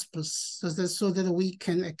wasps so that we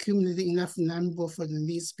can accumulate enough number for the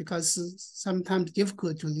release, because it's sometimes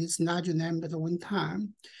difficult to release larger number at one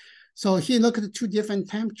time. So he looked at 2 different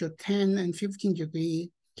temperatures, 10 and 15 degrees,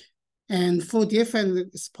 and 4 different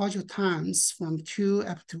exposure times from 2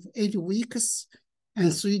 up to 8 weeks,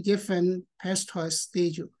 and 3 different pasteurized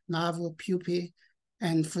stages, larva, pupae,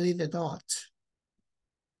 and free adult.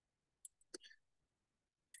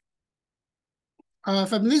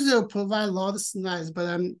 Fabrizio provide a lot of slides, but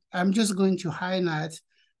I'm just going to highlight.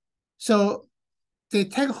 So the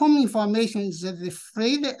take-home information is that the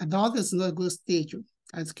free adult is not a good stage.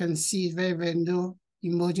 As you can see, very, very low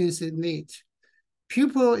emergency rate.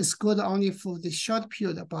 Pupil is good only for the short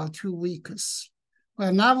period, about 2 weeks.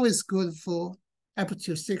 Well, larva is good for up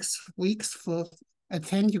to 6 weeks for a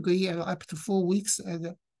 10 degree, and up to 4 weeks at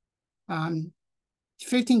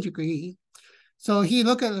 15 degree. So he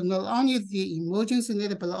looked at not only the emergency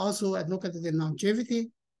rate, but also look at the longevity,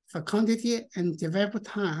 fecundity, and development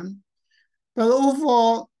time. But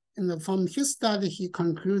overall, from his study, he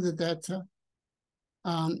concluded that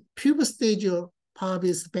pupil stage probably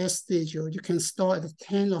is the best stage. You can store at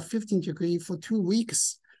 10 or 15 degrees for 2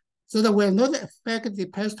 weeks, so that will not affect the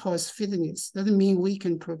pasteurized fitness. That means we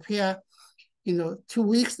can prepare, 2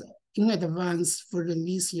 weeks in advance for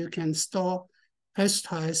release. You can store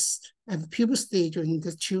pasteurized at the pupil stage in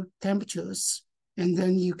the 2 temperatures, and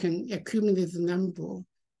then you can accumulate the number,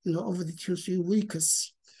 over the 2-3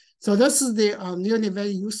 weeks. So this is the really very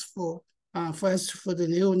useful for us for the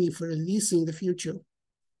learning for releasing in the future.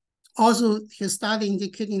 Also, his study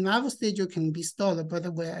indicating larval stage can be stored, but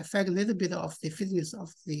it will affect a little bit of the fitness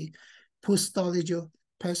of the post-storage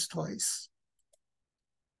pasteurized.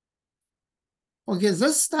 Okay,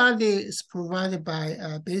 this study is provided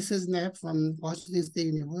by Basis Lab from Washington State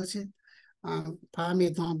University, primarily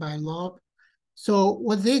done by Lob. So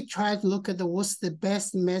what they tried to look at what's the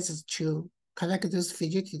best method to collect those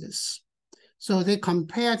fugitives. So they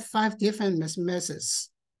compared 5 different methods: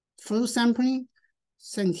 flow sampling,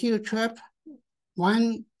 central trap,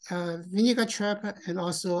 1 vinegar trap, and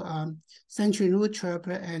also century rule trap,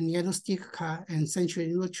 and yellow stick car, and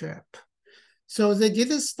century rule trap. So they did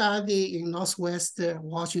a study in Northwest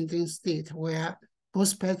Washington State, where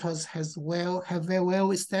both patterns have very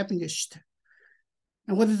well established.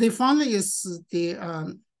 And what they found is the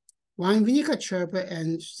 1 vinegar trap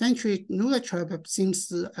and century rule trap seems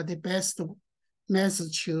the best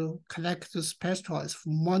method to collect those pasteurized, for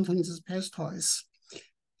monitoring those pasteurized.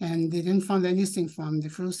 And they didn't find anything from the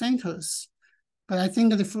flow centers. But I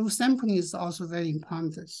think the flow sampling is also very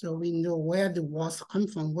important. So we know where the wasps come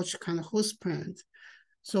from, which kind of host plant.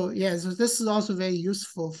 So yeah, so this is also very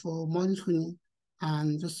useful for monitoring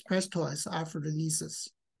on those pesticides after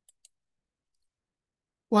releases.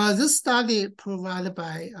 Well, this study provided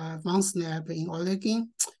by Lab in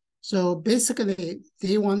Oregon. So basically,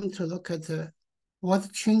 they want to look at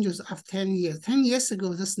what changes after 10 years. 10 years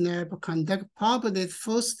ago, this lab conducted probably the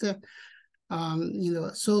first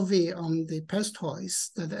survey on the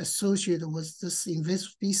pesticides that are associated with this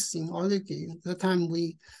invasive species in Oregon. At the time,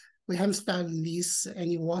 we haven't started release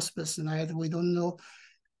any wasps, right? We don't know.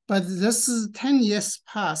 But this is 10 years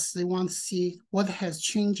past. They want to see what has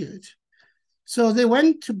changed. So they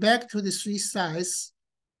went back to the three sites.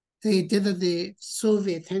 They did the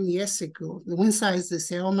survey 10 years ago. The one side is the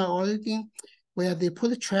Selma, Oregon, where they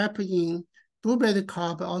put a trap in blueberry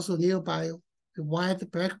crop, but also nearby the wild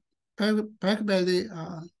blackberry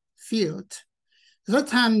field. At that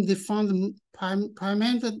time, they found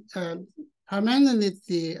primarily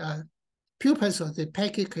the pupils of the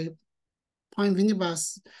Pachycape point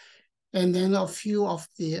vinibus, and then a few of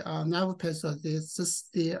the navipes of this is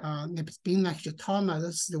the Lepidoptera,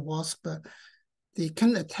 that's the wasp. They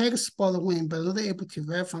can attack spot wing, but not able to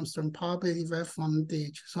evolve from some, probably evolve from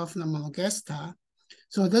the Drosophila monogaster.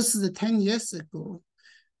 So this is 10 years ago.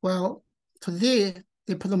 Well, today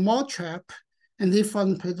they put a more trap, and they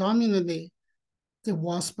found predominantly the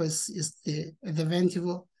wasp is the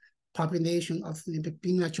adventable population of the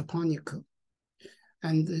Lepidoptera japonica.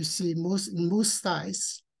 And you see in most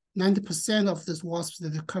sites, 90% of these wasps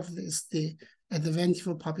that are covered is the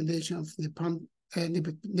adventable population of the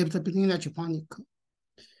Lepidoptera japonica.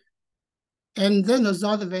 And then the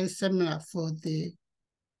result are very similar for the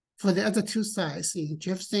other two sites in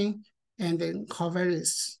Jefferson and in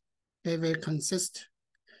Corvallis. They're very consistent.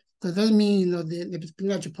 So that means, the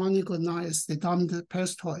Lepidoptera japonica now is the dominant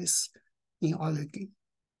pesticides in Oregon.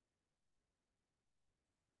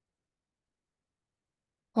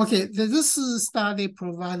 Okay, this is a study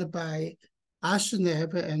provided by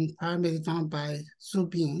Lab and primarily done by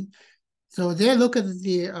Zubin. So they look at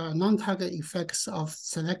the non-target effects of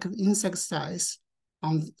selective insecticides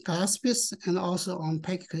on Gillespie's and also on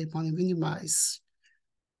Pachycape mice.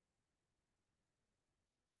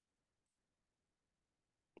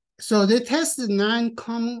 So they tested 9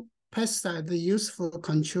 common pesticides used for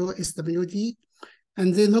control SWD,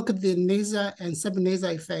 and they look at the nasal and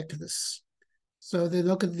subnasal effects. So they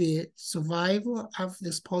look at the survival of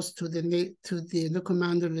exposed to the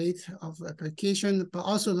recommended rate of application, but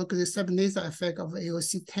also look at the subnasal effect of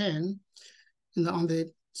AOC10 on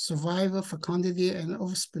the survival, fecundity, and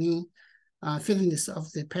offspring fitness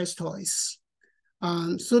of the pesticides.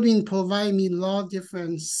 Subin provide me a lot of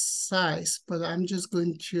different size, but I'm just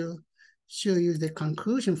going to show you the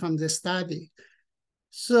conclusion from the study.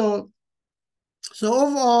 So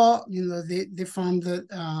overall, they found that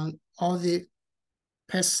all the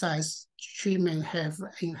pesticides treatment have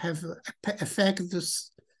affected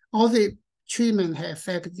this, all the treatment have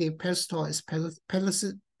affected the pesticides,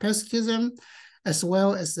 parasitism, as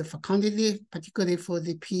well as the fecundity, particularly for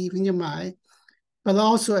the P. vinimi, but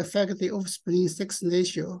also affect the offspring sex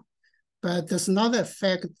ratio, but does not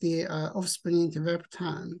affect the offspring development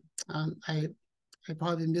time. I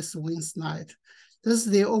probably missed one slide. This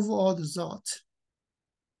is the overall result.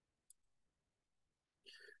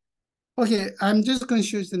 Okay, I'm just going to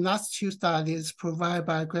show you the last 2 studies provided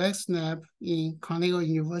by Greg Snap in Cornell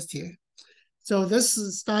University. So this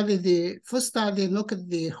study, the first study, look at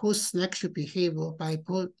the host selection behavior by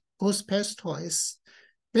both pesticides.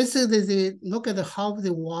 Basically, they look at how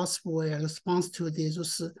the wasp will respond to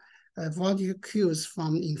those visual cues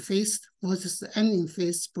from infested versus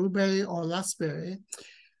uninfested blueberry or raspberry,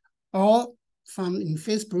 or from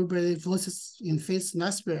infested blueberry versus infested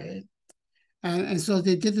raspberry. And so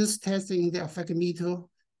they did this testing in the affectometer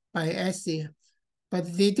by assay, but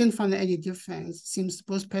they didn't find any difference. It seems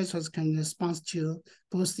both pesticides can respond to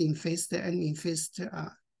both the infested and infested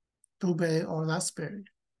blueberry or raspberry.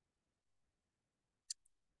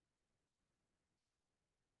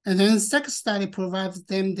 And then the second study provides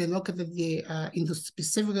them, they look at the into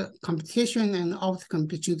specific competition and outcome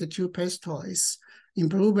between the 2 pesticides in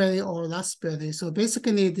blueberry or raspberry. So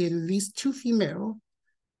basically they released 2 female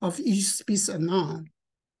of each species alone,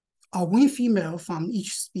 or 1 female from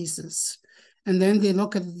each species. And then they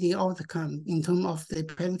look at the outcome in terms of the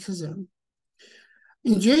parasitism.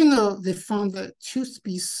 In general, they found that 2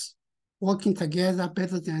 species working together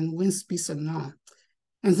better than 1 species alone.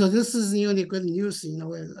 And so this is really good news.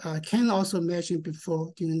 Ken also mentioned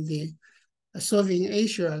before during the survey in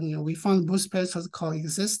Asia, we found both pesticides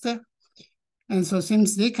coexist. And so it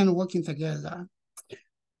seems they can working together.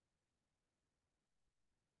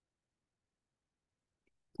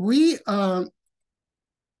 We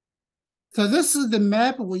So this is the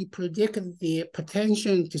map we predict the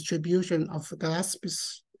potential distribution of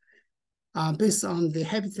Galaspis based on the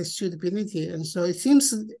habitat suitability. And so it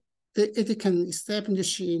seems that it can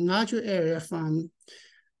establish a larger area from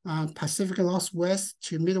Pacific Northwest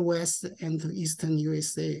to Midwest and to Eastern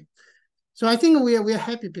USA. So I think we are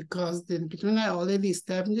happy because the Bitcoin are already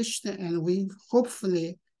established, and we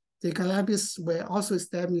hopefully the Galapagos were also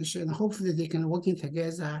established, and hopefully they can working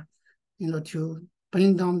together, to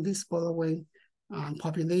bring down this following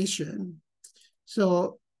population.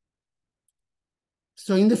 So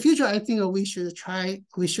in the future, I think we should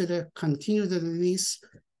continue the release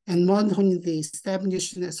and monitoring the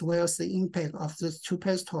establishment as well as the impact of the two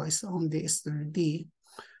parasitoids on the SWD.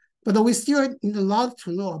 But we still need a lot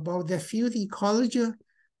to know about their field ecology,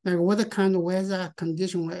 like what kind of weather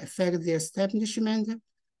condition will affect their establishment,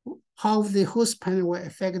 how the host planet will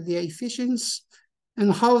affect their efficiency,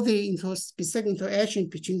 and how the specific interaction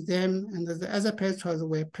between them and the other parasitoids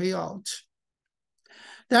will play out.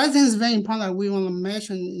 The other thing is very important. We want to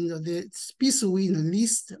mention, the species we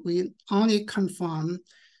released, we only confirm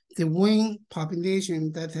the one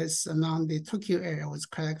population that is around the Tokyo area was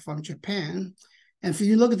collected from Japan. And if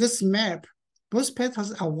you look at this map, both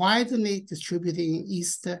parasitoids are widely distributed in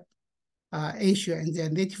East Asia and their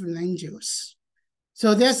native ranges.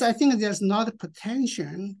 So I think there's not a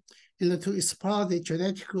potential to explore the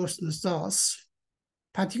genetic results.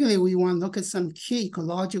 Particularly, we want to look at some key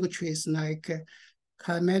ecological traits like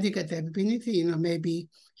climatic adaptability. Maybe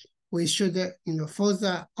we should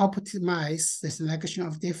further optimize the selection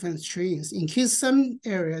of different strains. In case some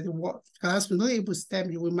area the Galaspis not able to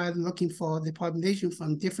establish, we might be looking for the population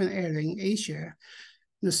from different areas in Asia.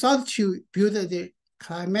 Sort to build the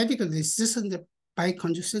climatically resistant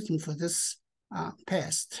biocontrol system for this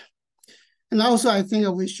pest. And also, I think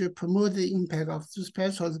we should promote the impact of this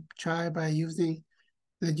pest try by using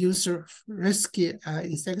reduced risky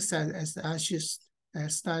insecticide as ashes.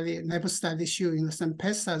 Lab study showing some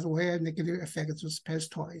pesticides will negatively affect those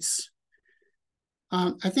parasitoids.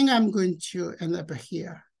 I think I'm going to end up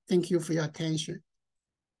here. Thank you for your attention.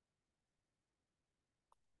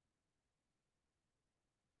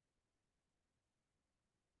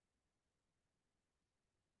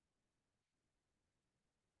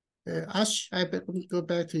 Ash, I go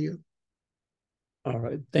back to you. All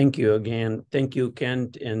right, thank you again. Thank you,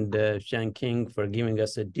 Kent and Shang-King, for giving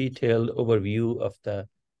us a detailed overview of the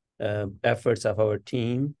efforts of our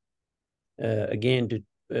team. Again,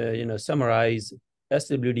 to summarize,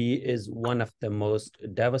 SWD is one of the most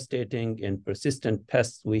devastating and persistent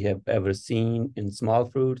pests we have ever seen in small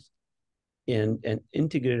fruits. And an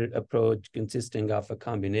integrated approach consisting of a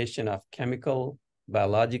combination of chemical,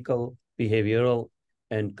 biological, behavioral,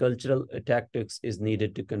 and cultural tactics is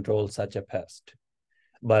needed to control such a pest.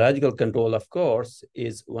 Biological control, of course,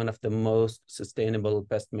 is one of the most sustainable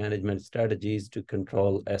pest management strategies to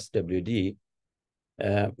control SWD.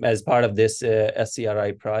 As part of this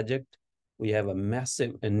SCRI project, we have a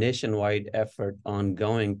massive and nationwide effort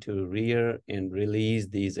ongoing to rear and release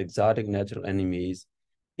these exotic natural enemies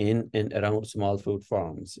in and around small fruit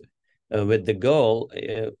farms, with the goal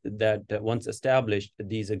that once established,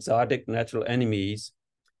 these exotic natural enemies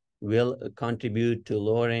will contribute to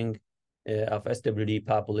lowering of SWD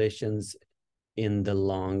populations in the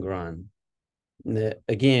long run.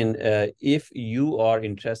 Again, if you are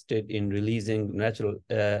interested in releasing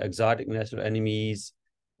exotic natural enemies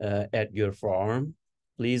at your farm,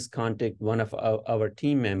 please contact one of our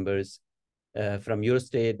team members from your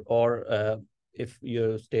state, or if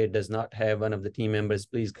your state does not have one of the team members,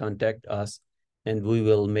 please contact us and we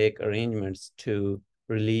will make arrangements to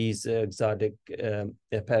release exotic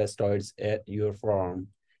parasitoids at your farm.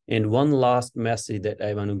 And one last message that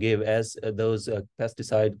I want to give, as those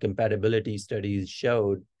pesticide compatibility studies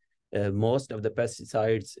showed, most of the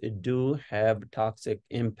pesticides do have toxic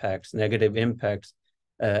impacts, negative impacts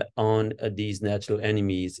on these natural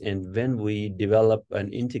enemies. And when we develop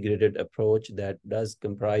an integrated approach that does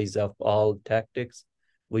comprise of all tactics,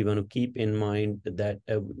 we want to keep in mind that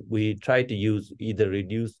we try to use either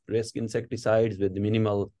reduced risk insecticides with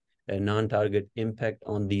minimal non-target impact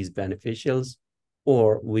on these beneficials,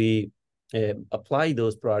 or we apply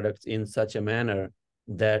those products in such a manner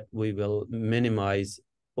that we will minimize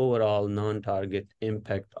overall non-target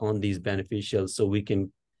impact on these beneficials, so we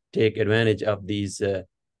can take advantage of these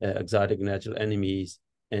exotic natural enemies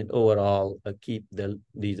and overall keep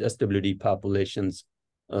these SWD populations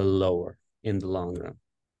lower in the long run.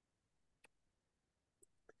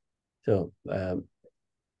 So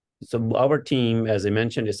our team, as I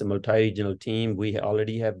mentioned, is a multi-regional team. We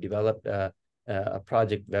already have developed a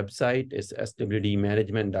project website. It's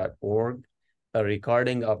swdmanagement.org. A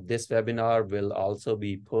recording of this webinar will also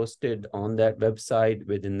be posted on that website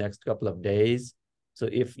within the next couple of days. So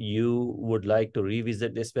if you would like to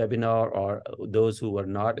revisit this webinar, or those who were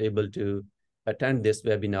not able to attend this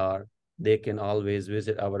webinar, they can always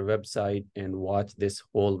visit our website and watch this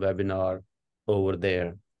whole webinar over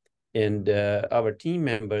there. And our team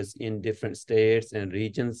members in different states and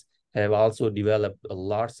regions have also developed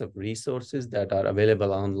lots of resources that are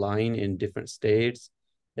available online in different states.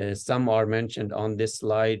 Some are mentioned on this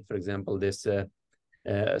slide. For example, this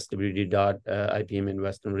SWD.IPM in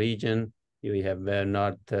Western region. We have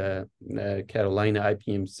North Carolina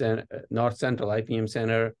IPM Center, North Central IPM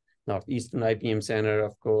Center, Northeastern IPM Center,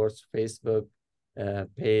 of course, Facebook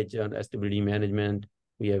page on SWD management.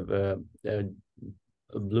 We have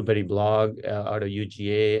Blueberry blog out of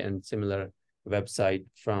UGA and similar website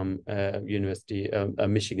from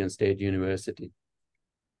Michigan State University.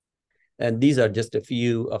 And these are just a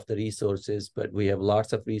few of the resources, but we have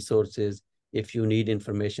lots of resources. If you need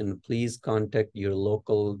information, please contact your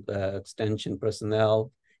local extension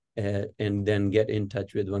personnel and then get in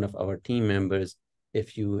touch with one of our team members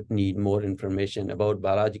if you need more information about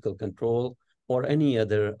biological control or any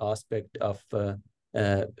other aspect of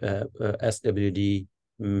SWD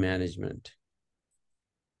management.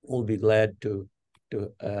 We'll be glad to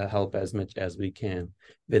help as much as we can.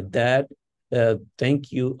 With that,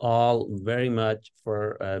 thank you all very much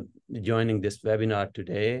for joining this webinar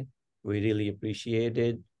today. We really appreciate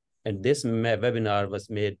it. And this webinar was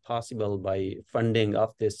made possible by funding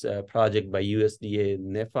of this project by USDA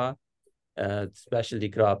NIFA, Specialty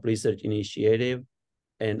Crop Research Initiative,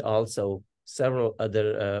 and also several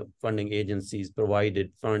other funding agencies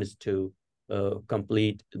provided funds to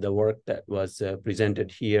complete the work that was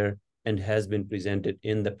presented here and has been presented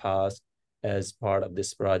in the past as part of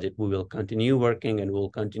this project. We will continue working and we'll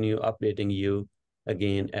continue updating you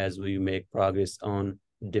again as we make progress on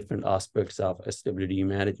different aspects of SWD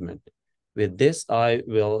management. With this, I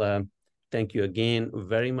will thank you again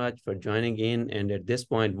very much for joining in. And at this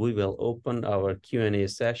point, we will open our Q&A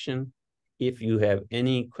session. If you have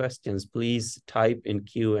any questions, please type in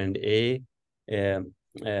Q&A.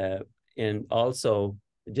 And also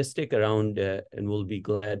just stick around and we'll be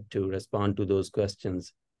glad to respond to those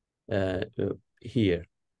questions here.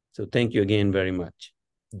 So thank you again very much.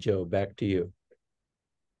 Joe, back to you.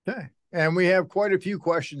 Okay. And we have quite a few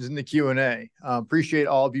questions in the Q&A. Appreciate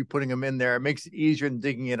all of you putting them in there. It makes it easier than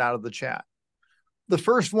digging it out of the chat. The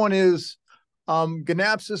first one is,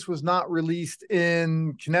 Ganapsis was not released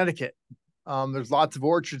in Connecticut. There's lots of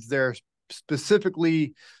orchards there,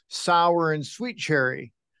 specifically sour and sweet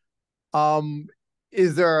cherry.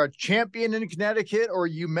 Is there a champion in Connecticut, or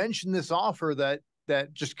you mentioned this offer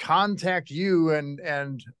that just contact you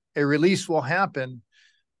and a release will happen?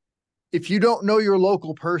 If you don't know your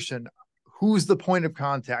local person, who's the point of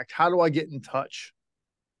contact? How do I get in touch?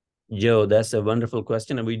 Joe, that's a wonderful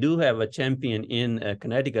question. And we do have a champion in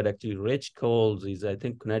Connecticut, actually. Rich Coles is, I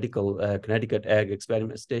think, Connecticut Ag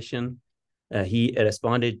Experiment Station. He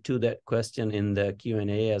responded to that question in the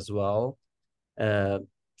Q&A as well,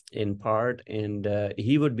 in part. And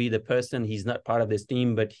he would be the person. He's not part of this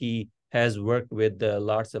team, but he has worked with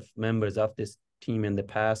lots of members of this team in the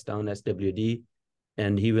past on SWD.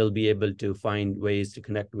 And he will be able to find ways to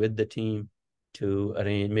connect with the team to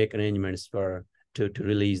make arrangements to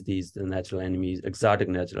release these natural enemies, exotic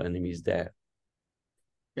natural enemies there.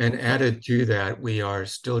 And added to that, we are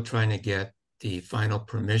still trying to get the final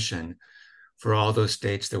permission for all those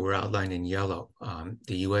states that were outlined in yellow.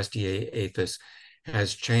 The USDA APHIS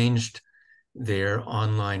has changed their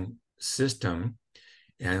online system,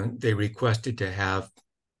 and they requested to have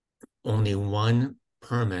only one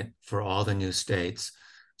permit for all the new states.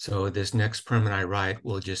 So this next permit I write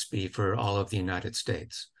will just be for all of the United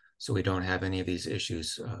States. So we don't have any of these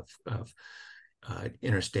issues of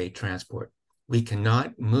interstate transport. We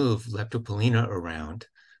cannot move Leptopolina around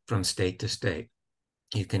from state to state.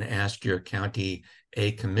 You can ask your county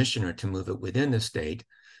A commissioner to move it within the state,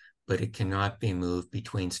 but it cannot be moved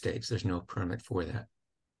between states. There's no permit for that.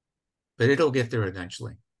 But it'll get there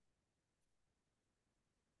eventually.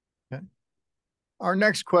 Okay. Our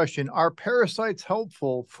next question, are parasites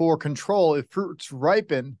helpful for control if fruits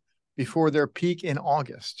ripen before their peak in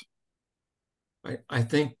August? I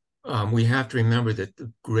think we have to remember that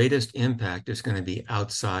the greatest impact is going to be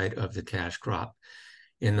outside of the cash crop,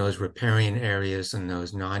 in those riparian areas and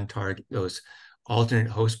those non-target, those alternate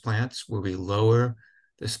host plants where we lower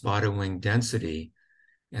the spotted wing density.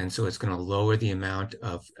 And so it's going to lower the amount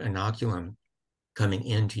of inoculum coming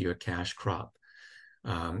into your cash crop.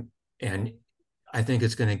 And I think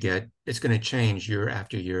it's going to change year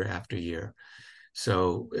after year after year.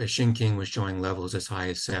 So Xinqing was showing levels as high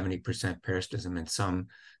as 70% parasitism in some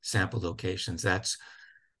sample locations. That's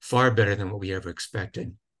far better than what we ever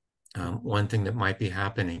expected. One thing that might be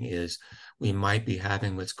happening is we might be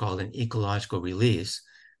having what's called an ecological release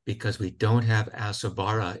because we don't have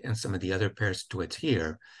Asobara and some of the other parasitoids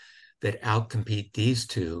here that outcompete these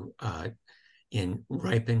two in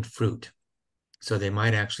ripened fruit. So they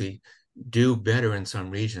might actually do better in some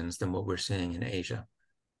regions than what we're seeing in Asia.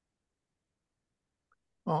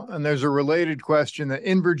 Well, and there's a related question that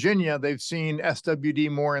in Virginia, they've seen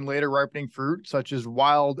SWD more in later ripening fruit, such as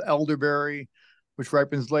wild elderberry, which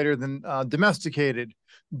ripens later than domesticated.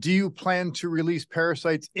 Do you plan to release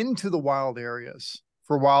parasites into the wild areas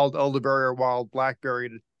for wild elderberry or wild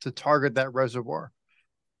blackberry to target that reservoir?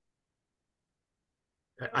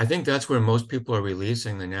 I think that's where most people are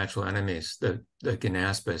releasing the natural enemies. The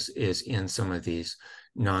Ganaspis is in some of these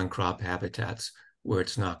non-crop habitats where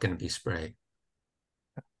it's not going to be sprayed.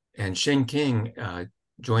 And Xinqing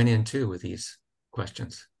join in too with these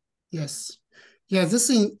questions. Yes. Yeah, this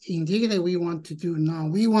is indeed that we want to do now.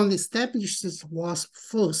 We want to establish this wasp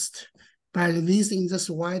first by releasing this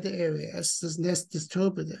wide areas, this less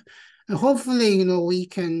disturbed. And hopefully, we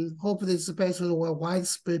can, hopefully it's better or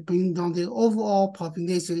widespread, bring down the overall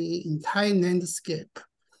population in the entire landscape.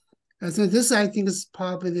 And so this, I think, is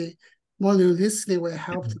probably more realistic will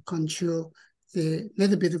help to control the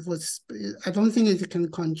little bit of what's, I don't think it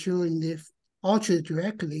can control in the orchard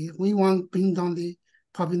directly. We want to bring down the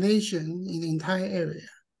population in the entire area.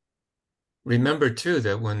 Remember too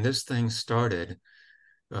that when this thing started,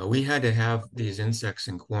 we had to have these insects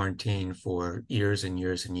in quarantine for years and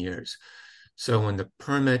years and years. So when the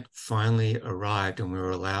permit finally arrived and we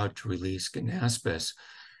were allowed to release Ganaspis,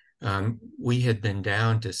 we had been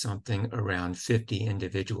down to something around 50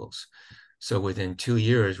 individuals. So within 2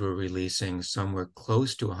 years, we're releasing somewhere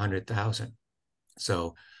close to 100,000.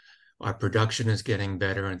 So our production is getting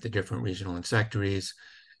better at the different regional insectaries.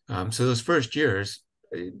 So those first years,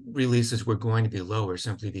 releases were going to be lower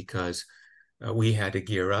simply because we had to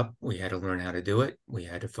gear up. We had to learn how to do it. We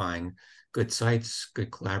had to find good sites,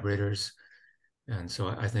 good collaborators. And so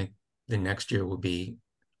I think the next year will be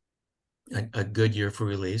a good year for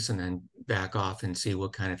release and then back off and see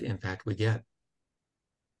what kind of impact we get.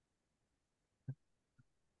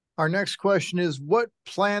 Our next question is, what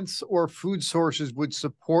plants or food sources would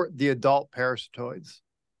support the adult parasitoids?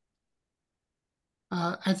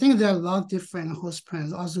 I think there are a lot of different host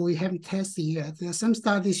plants. Also, we haven't tested yet. There are some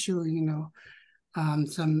studies showing,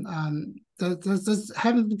 those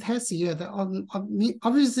haven't been tested yet.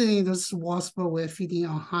 Obviously, those wasps were feeding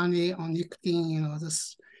on honey, on nicotine,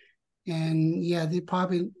 and yeah, they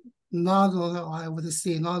probably not all, I would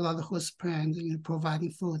say, not a lot of host plants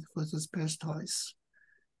providing food for those parasitoids.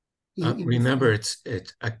 Remember, it's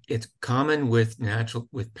common with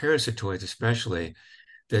parasitoids especially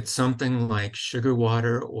that something like sugar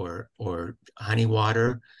water or honey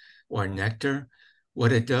water or nectar,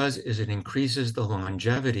 what it does is it increases the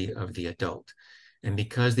longevity of the adult. And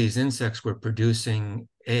because these insects were producing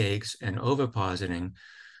eggs and ovipositing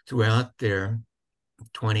throughout their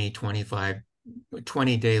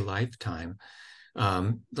 20-day lifetime,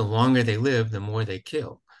 the longer they live, the more they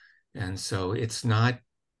kill. And so it's not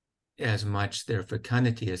as much their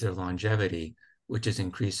fecundity as their longevity, which is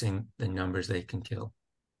increasing the numbers they can kill.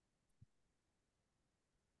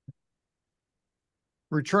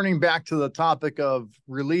 Returning back to the topic of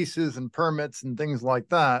releases and permits and things like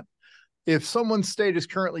that, if someone's state is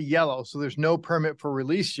currently yellow, so there's no permit for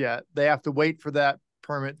release yet, they have to wait for that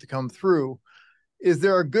permit to come through. Is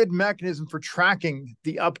there a good mechanism for tracking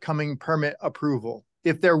the upcoming permit approval?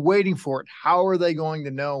 If they're waiting for it, how are they going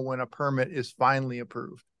to know when a permit is finally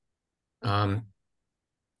approved? I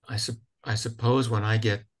suppose when I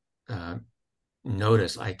get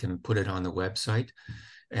notice, I can put it on the website.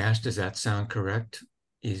 Ash, does that sound correct?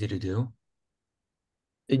 Easy to do?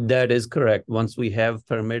 That is correct. Once we have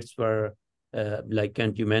permits for, like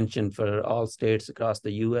Kent, you mentioned, for all states across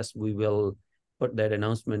the U.S., we will put that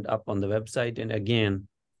announcement up on the website. And again,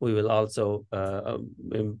 we will also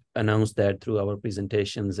announce that through our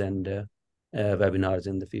presentations and webinars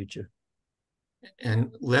in the future.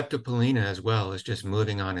 And Leptopolina as well is just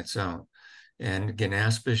moving on its own. And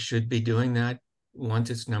Ganaspis should be doing that once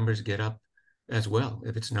its numbers get up as well,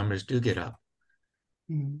 if its numbers do get up.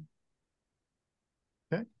 Mm-hmm.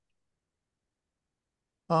 Okay.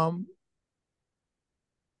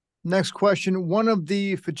 Next question. One of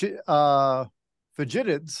the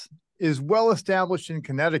phagitids is well established in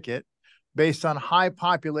Connecticut based on high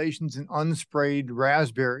populations in unsprayed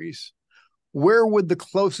raspberries. Where would the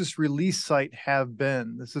closest release site have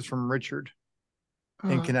been? This is from Richard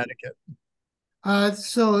in Connecticut.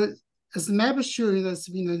 So as the map shows, there's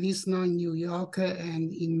been released now in New York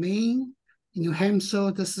and in Maine, in New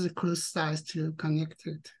Hampshire. This is close size to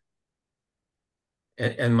connected.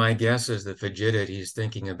 And my guess is the fagitid he's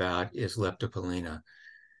thinking about is Leptopolina.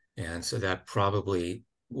 And so that probably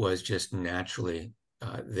was just naturally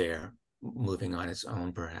there, moving on its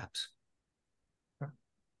own, perhaps.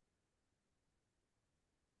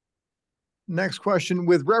 Next question,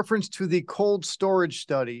 with reference to the cold storage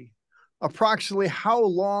study, approximately how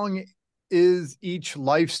long is each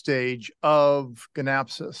life stage of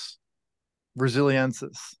Gonapsis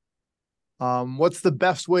brasiliensis? What's the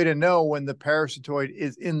best way to know when the parasitoid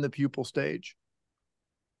is in the pupal stage?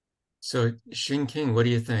 So Xin-King, what do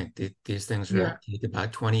you think? These things take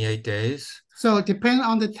about 28 days? So depending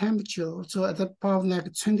on the temperature, so at about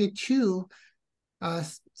like 22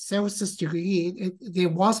 Celsius degree, the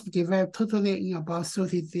wasp develop totally in about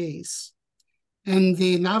 30 days. And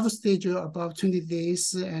the larval stage are about 20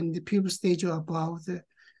 days, and the pupal stage are about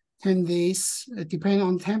 10 days, depending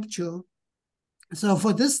on temperature. So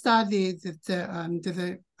for this study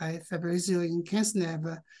that by Fabrizio in Cancer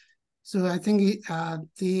Lab, so I think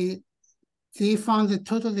they found the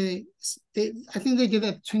totally, I think they did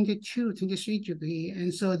at 22, 23 degree.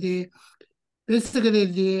 And so basically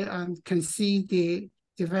they can see the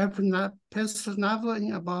development parasite larva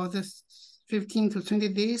in about 15 to 20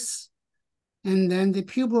 days. And then the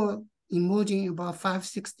pupal emerging in about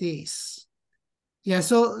 5-6 days. Yeah,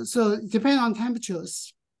 so depending on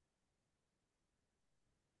temperatures.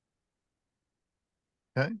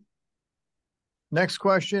 Okay. Next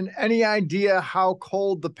question, any idea how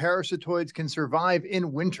cold the parasitoids can survive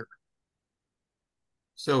in winter?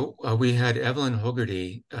 So we had Evelyn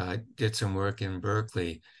Hogarty did some work in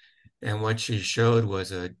Berkeley, and what she showed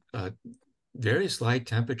was a very slight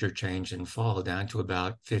temperature change in fall down to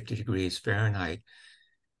about 50 degrees Fahrenheit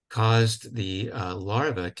caused the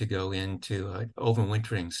larva to go into an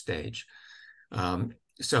overwintering stage.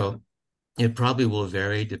 So it probably will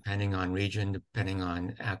vary depending on region, depending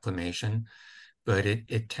on acclimation, but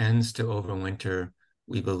it tends to overwinter,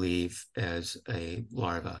 we believe, as a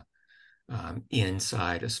larva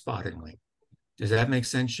inside a spotted wing. Does that make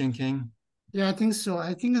sense, Xin-King? Yeah, I think so.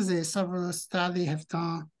 I think the several studies have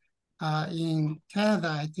done in Canada.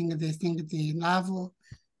 I think they think the larval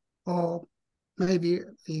or maybe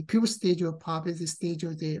the pupal stage or probably the stage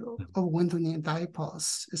of the overwintering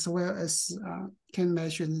diapause, as well as Ken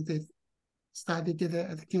mentioned the study did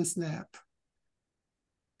at the Cancer Lab.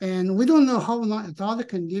 And we don't know how long adult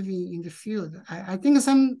can live in the field. I think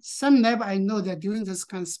some lab I know that doing this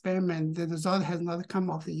kind of experiment, the result has not come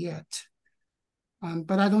out yet.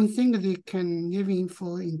 But I don't think they can live in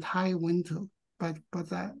for entire winter. But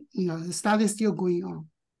the study is still going on.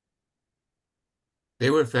 They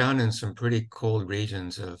were found in some pretty cold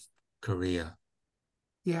regions of Korea.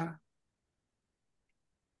 Yeah.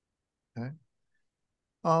 Okay.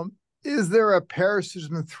 Is there a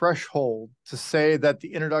parasitism threshold to say that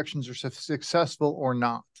the introductions are successful or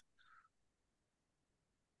not?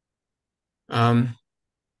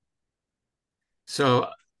 So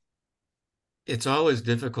it's always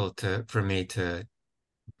difficult for me to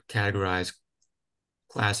categorize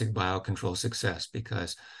classic biocontrol success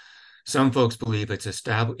because some folks believe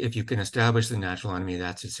if you can establish the natural enemy,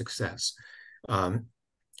 that's a success.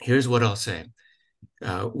 Here's what I'll say.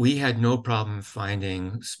 We had no problem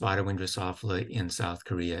finding spotted wing Drosophila in South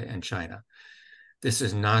Korea and China. This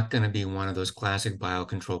is not going to be one of those classic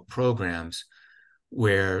biocontrol programs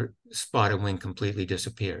where spotted wing completely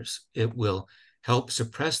disappears. It will help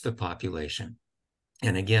suppress the population.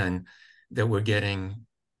 And again, that we're getting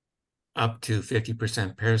up to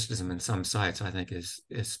 50% parasitism in some sites, I think is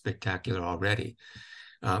spectacular already.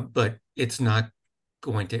 But it's not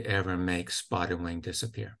going to ever make spotted wing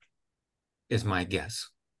disappear, is my guess.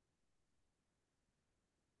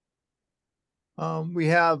 We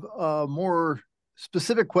have a more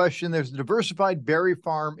specific question. There's a diversified berry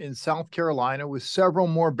farm in South Carolina with several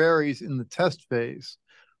more berries in the test phase.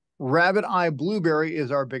 Rabbit eye blueberry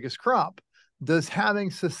is our biggest crop. Does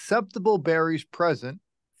having susceptible berries present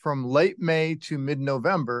from late May to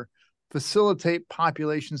mid-November facilitate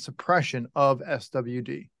population suppression of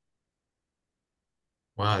SWD?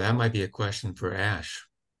 Wow, that might be a question for Ash.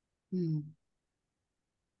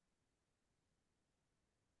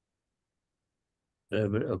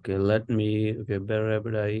 Okay,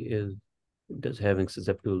 rabbit eye does having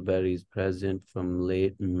susceptible berries present from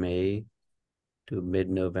late May to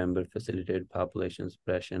mid-November facilitate population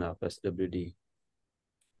suppression of SWD?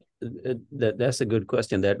 That's a good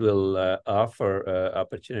question. That will offer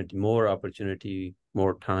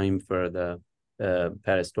more time for the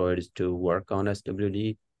parasitoids to work on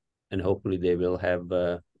SWD. and hopefully they will have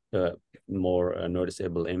more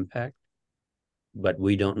noticeable impact, but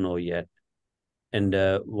we don't know yet. And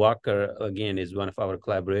Walker, again, is one of our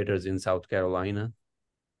collaborators in South Carolina,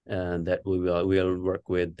 and that we'll work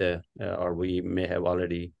with, or we may have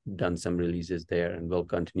already done some releases there, and we'll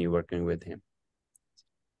continue working with him.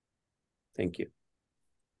 Thank you.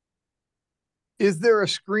 Is there a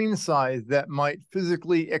screen size that might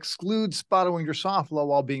physically exclude spotted-winged Drosophila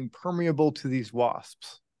while being permeable to these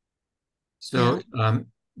wasps? So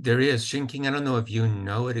there is Shinking. I don't know if you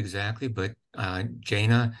know it exactly, but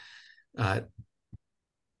Jana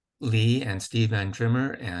Lee and Steve Van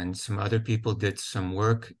Trimmer and some other people did some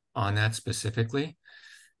work on that specifically,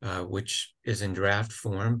 which is in draft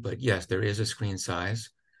form. But yes, there is a screen size.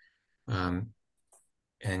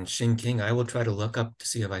 And Shinking, I will try to look up to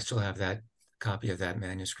see if I still have that copy of that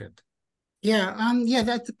manuscript. Yeah,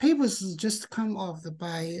 that the papers just come off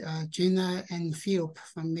by Gina and Philip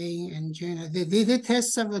from Maine and Gina. They did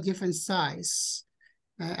test several different sizes.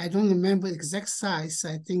 I don't remember the exact size.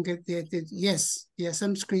 I think that yes, there are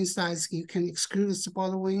some screen size you can exclude the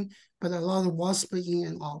spotted wing, but a lot of wasp in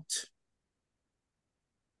and out.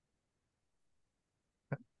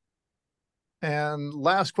 And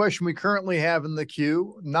last question we currently have in the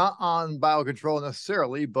queue, not on biocontrol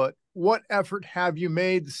necessarily, but what effort have you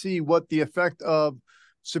made to see what the effect of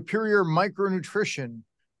superior micronutrition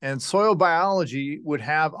and soil biology would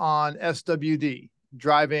have on SWD,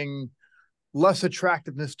 driving less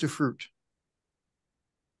attractiveness to fruit?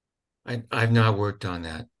 I've not worked on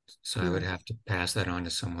that, so I would have to pass that on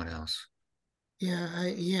to someone else. Yeah,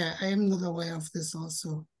 I am not aware of this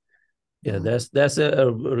also. Yeah, that's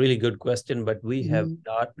a really good question, but we have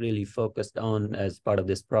not really focused on, as part of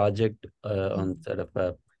this project, on sort of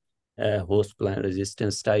a host plant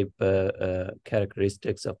resistance type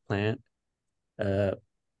characteristics of plant.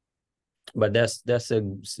 But that's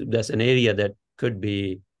an area that could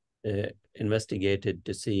be investigated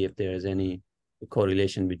to see if there is any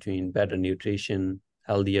correlation between better nutrition,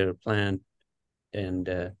 healthier plant,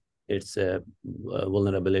 and its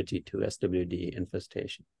vulnerability to SWD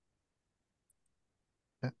infestation.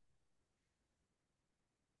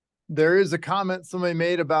 There is a comment somebody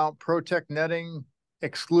made about Protect netting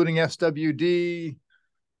excluding SWD.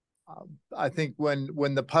 I think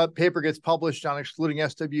when the paper gets published on excluding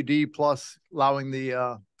SWD plus allowing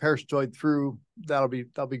the parasitoid through, that'll be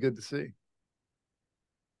good to see.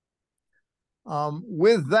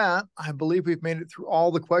 With that, I believe we've made it through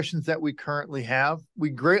all the questions that we currently have.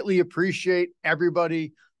 We greatly appreciate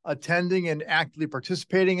everybody attending and actively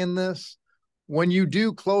participating in this. When you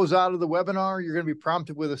do close out of the webinar, you're going to be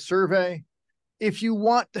prompted with a survey. If you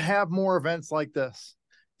want to have more events like this,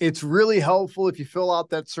 it's really helpful if you fill out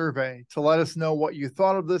that survey to let us know what you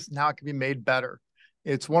thought of this and how it can be made better.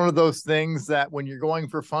 It's one of those things that when you're going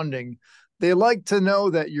for funding, they like to know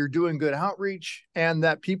that you're doing good outreach and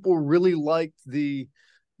that people really liked the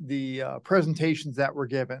presentations that were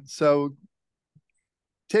given. So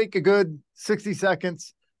take a good 60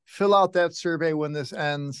 seconds, fill out that survey when this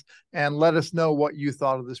ends, and let us know what you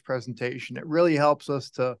thought of this presentation. It really helps us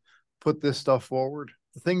to put this stuff forward.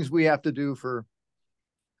 The things we have to do for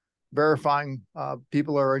verifying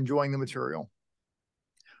people are enjoying the material.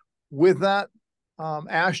 With that,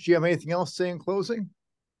 Ash, do you have anything else to say in closing?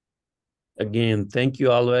 Again, thank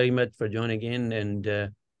you all very much for joining in,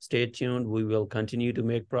 and stay tuned. We will continue to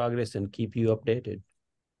make progress and keep you updated.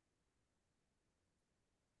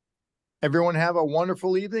 Everyone have a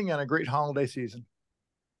wonderful evening and a great holiday season.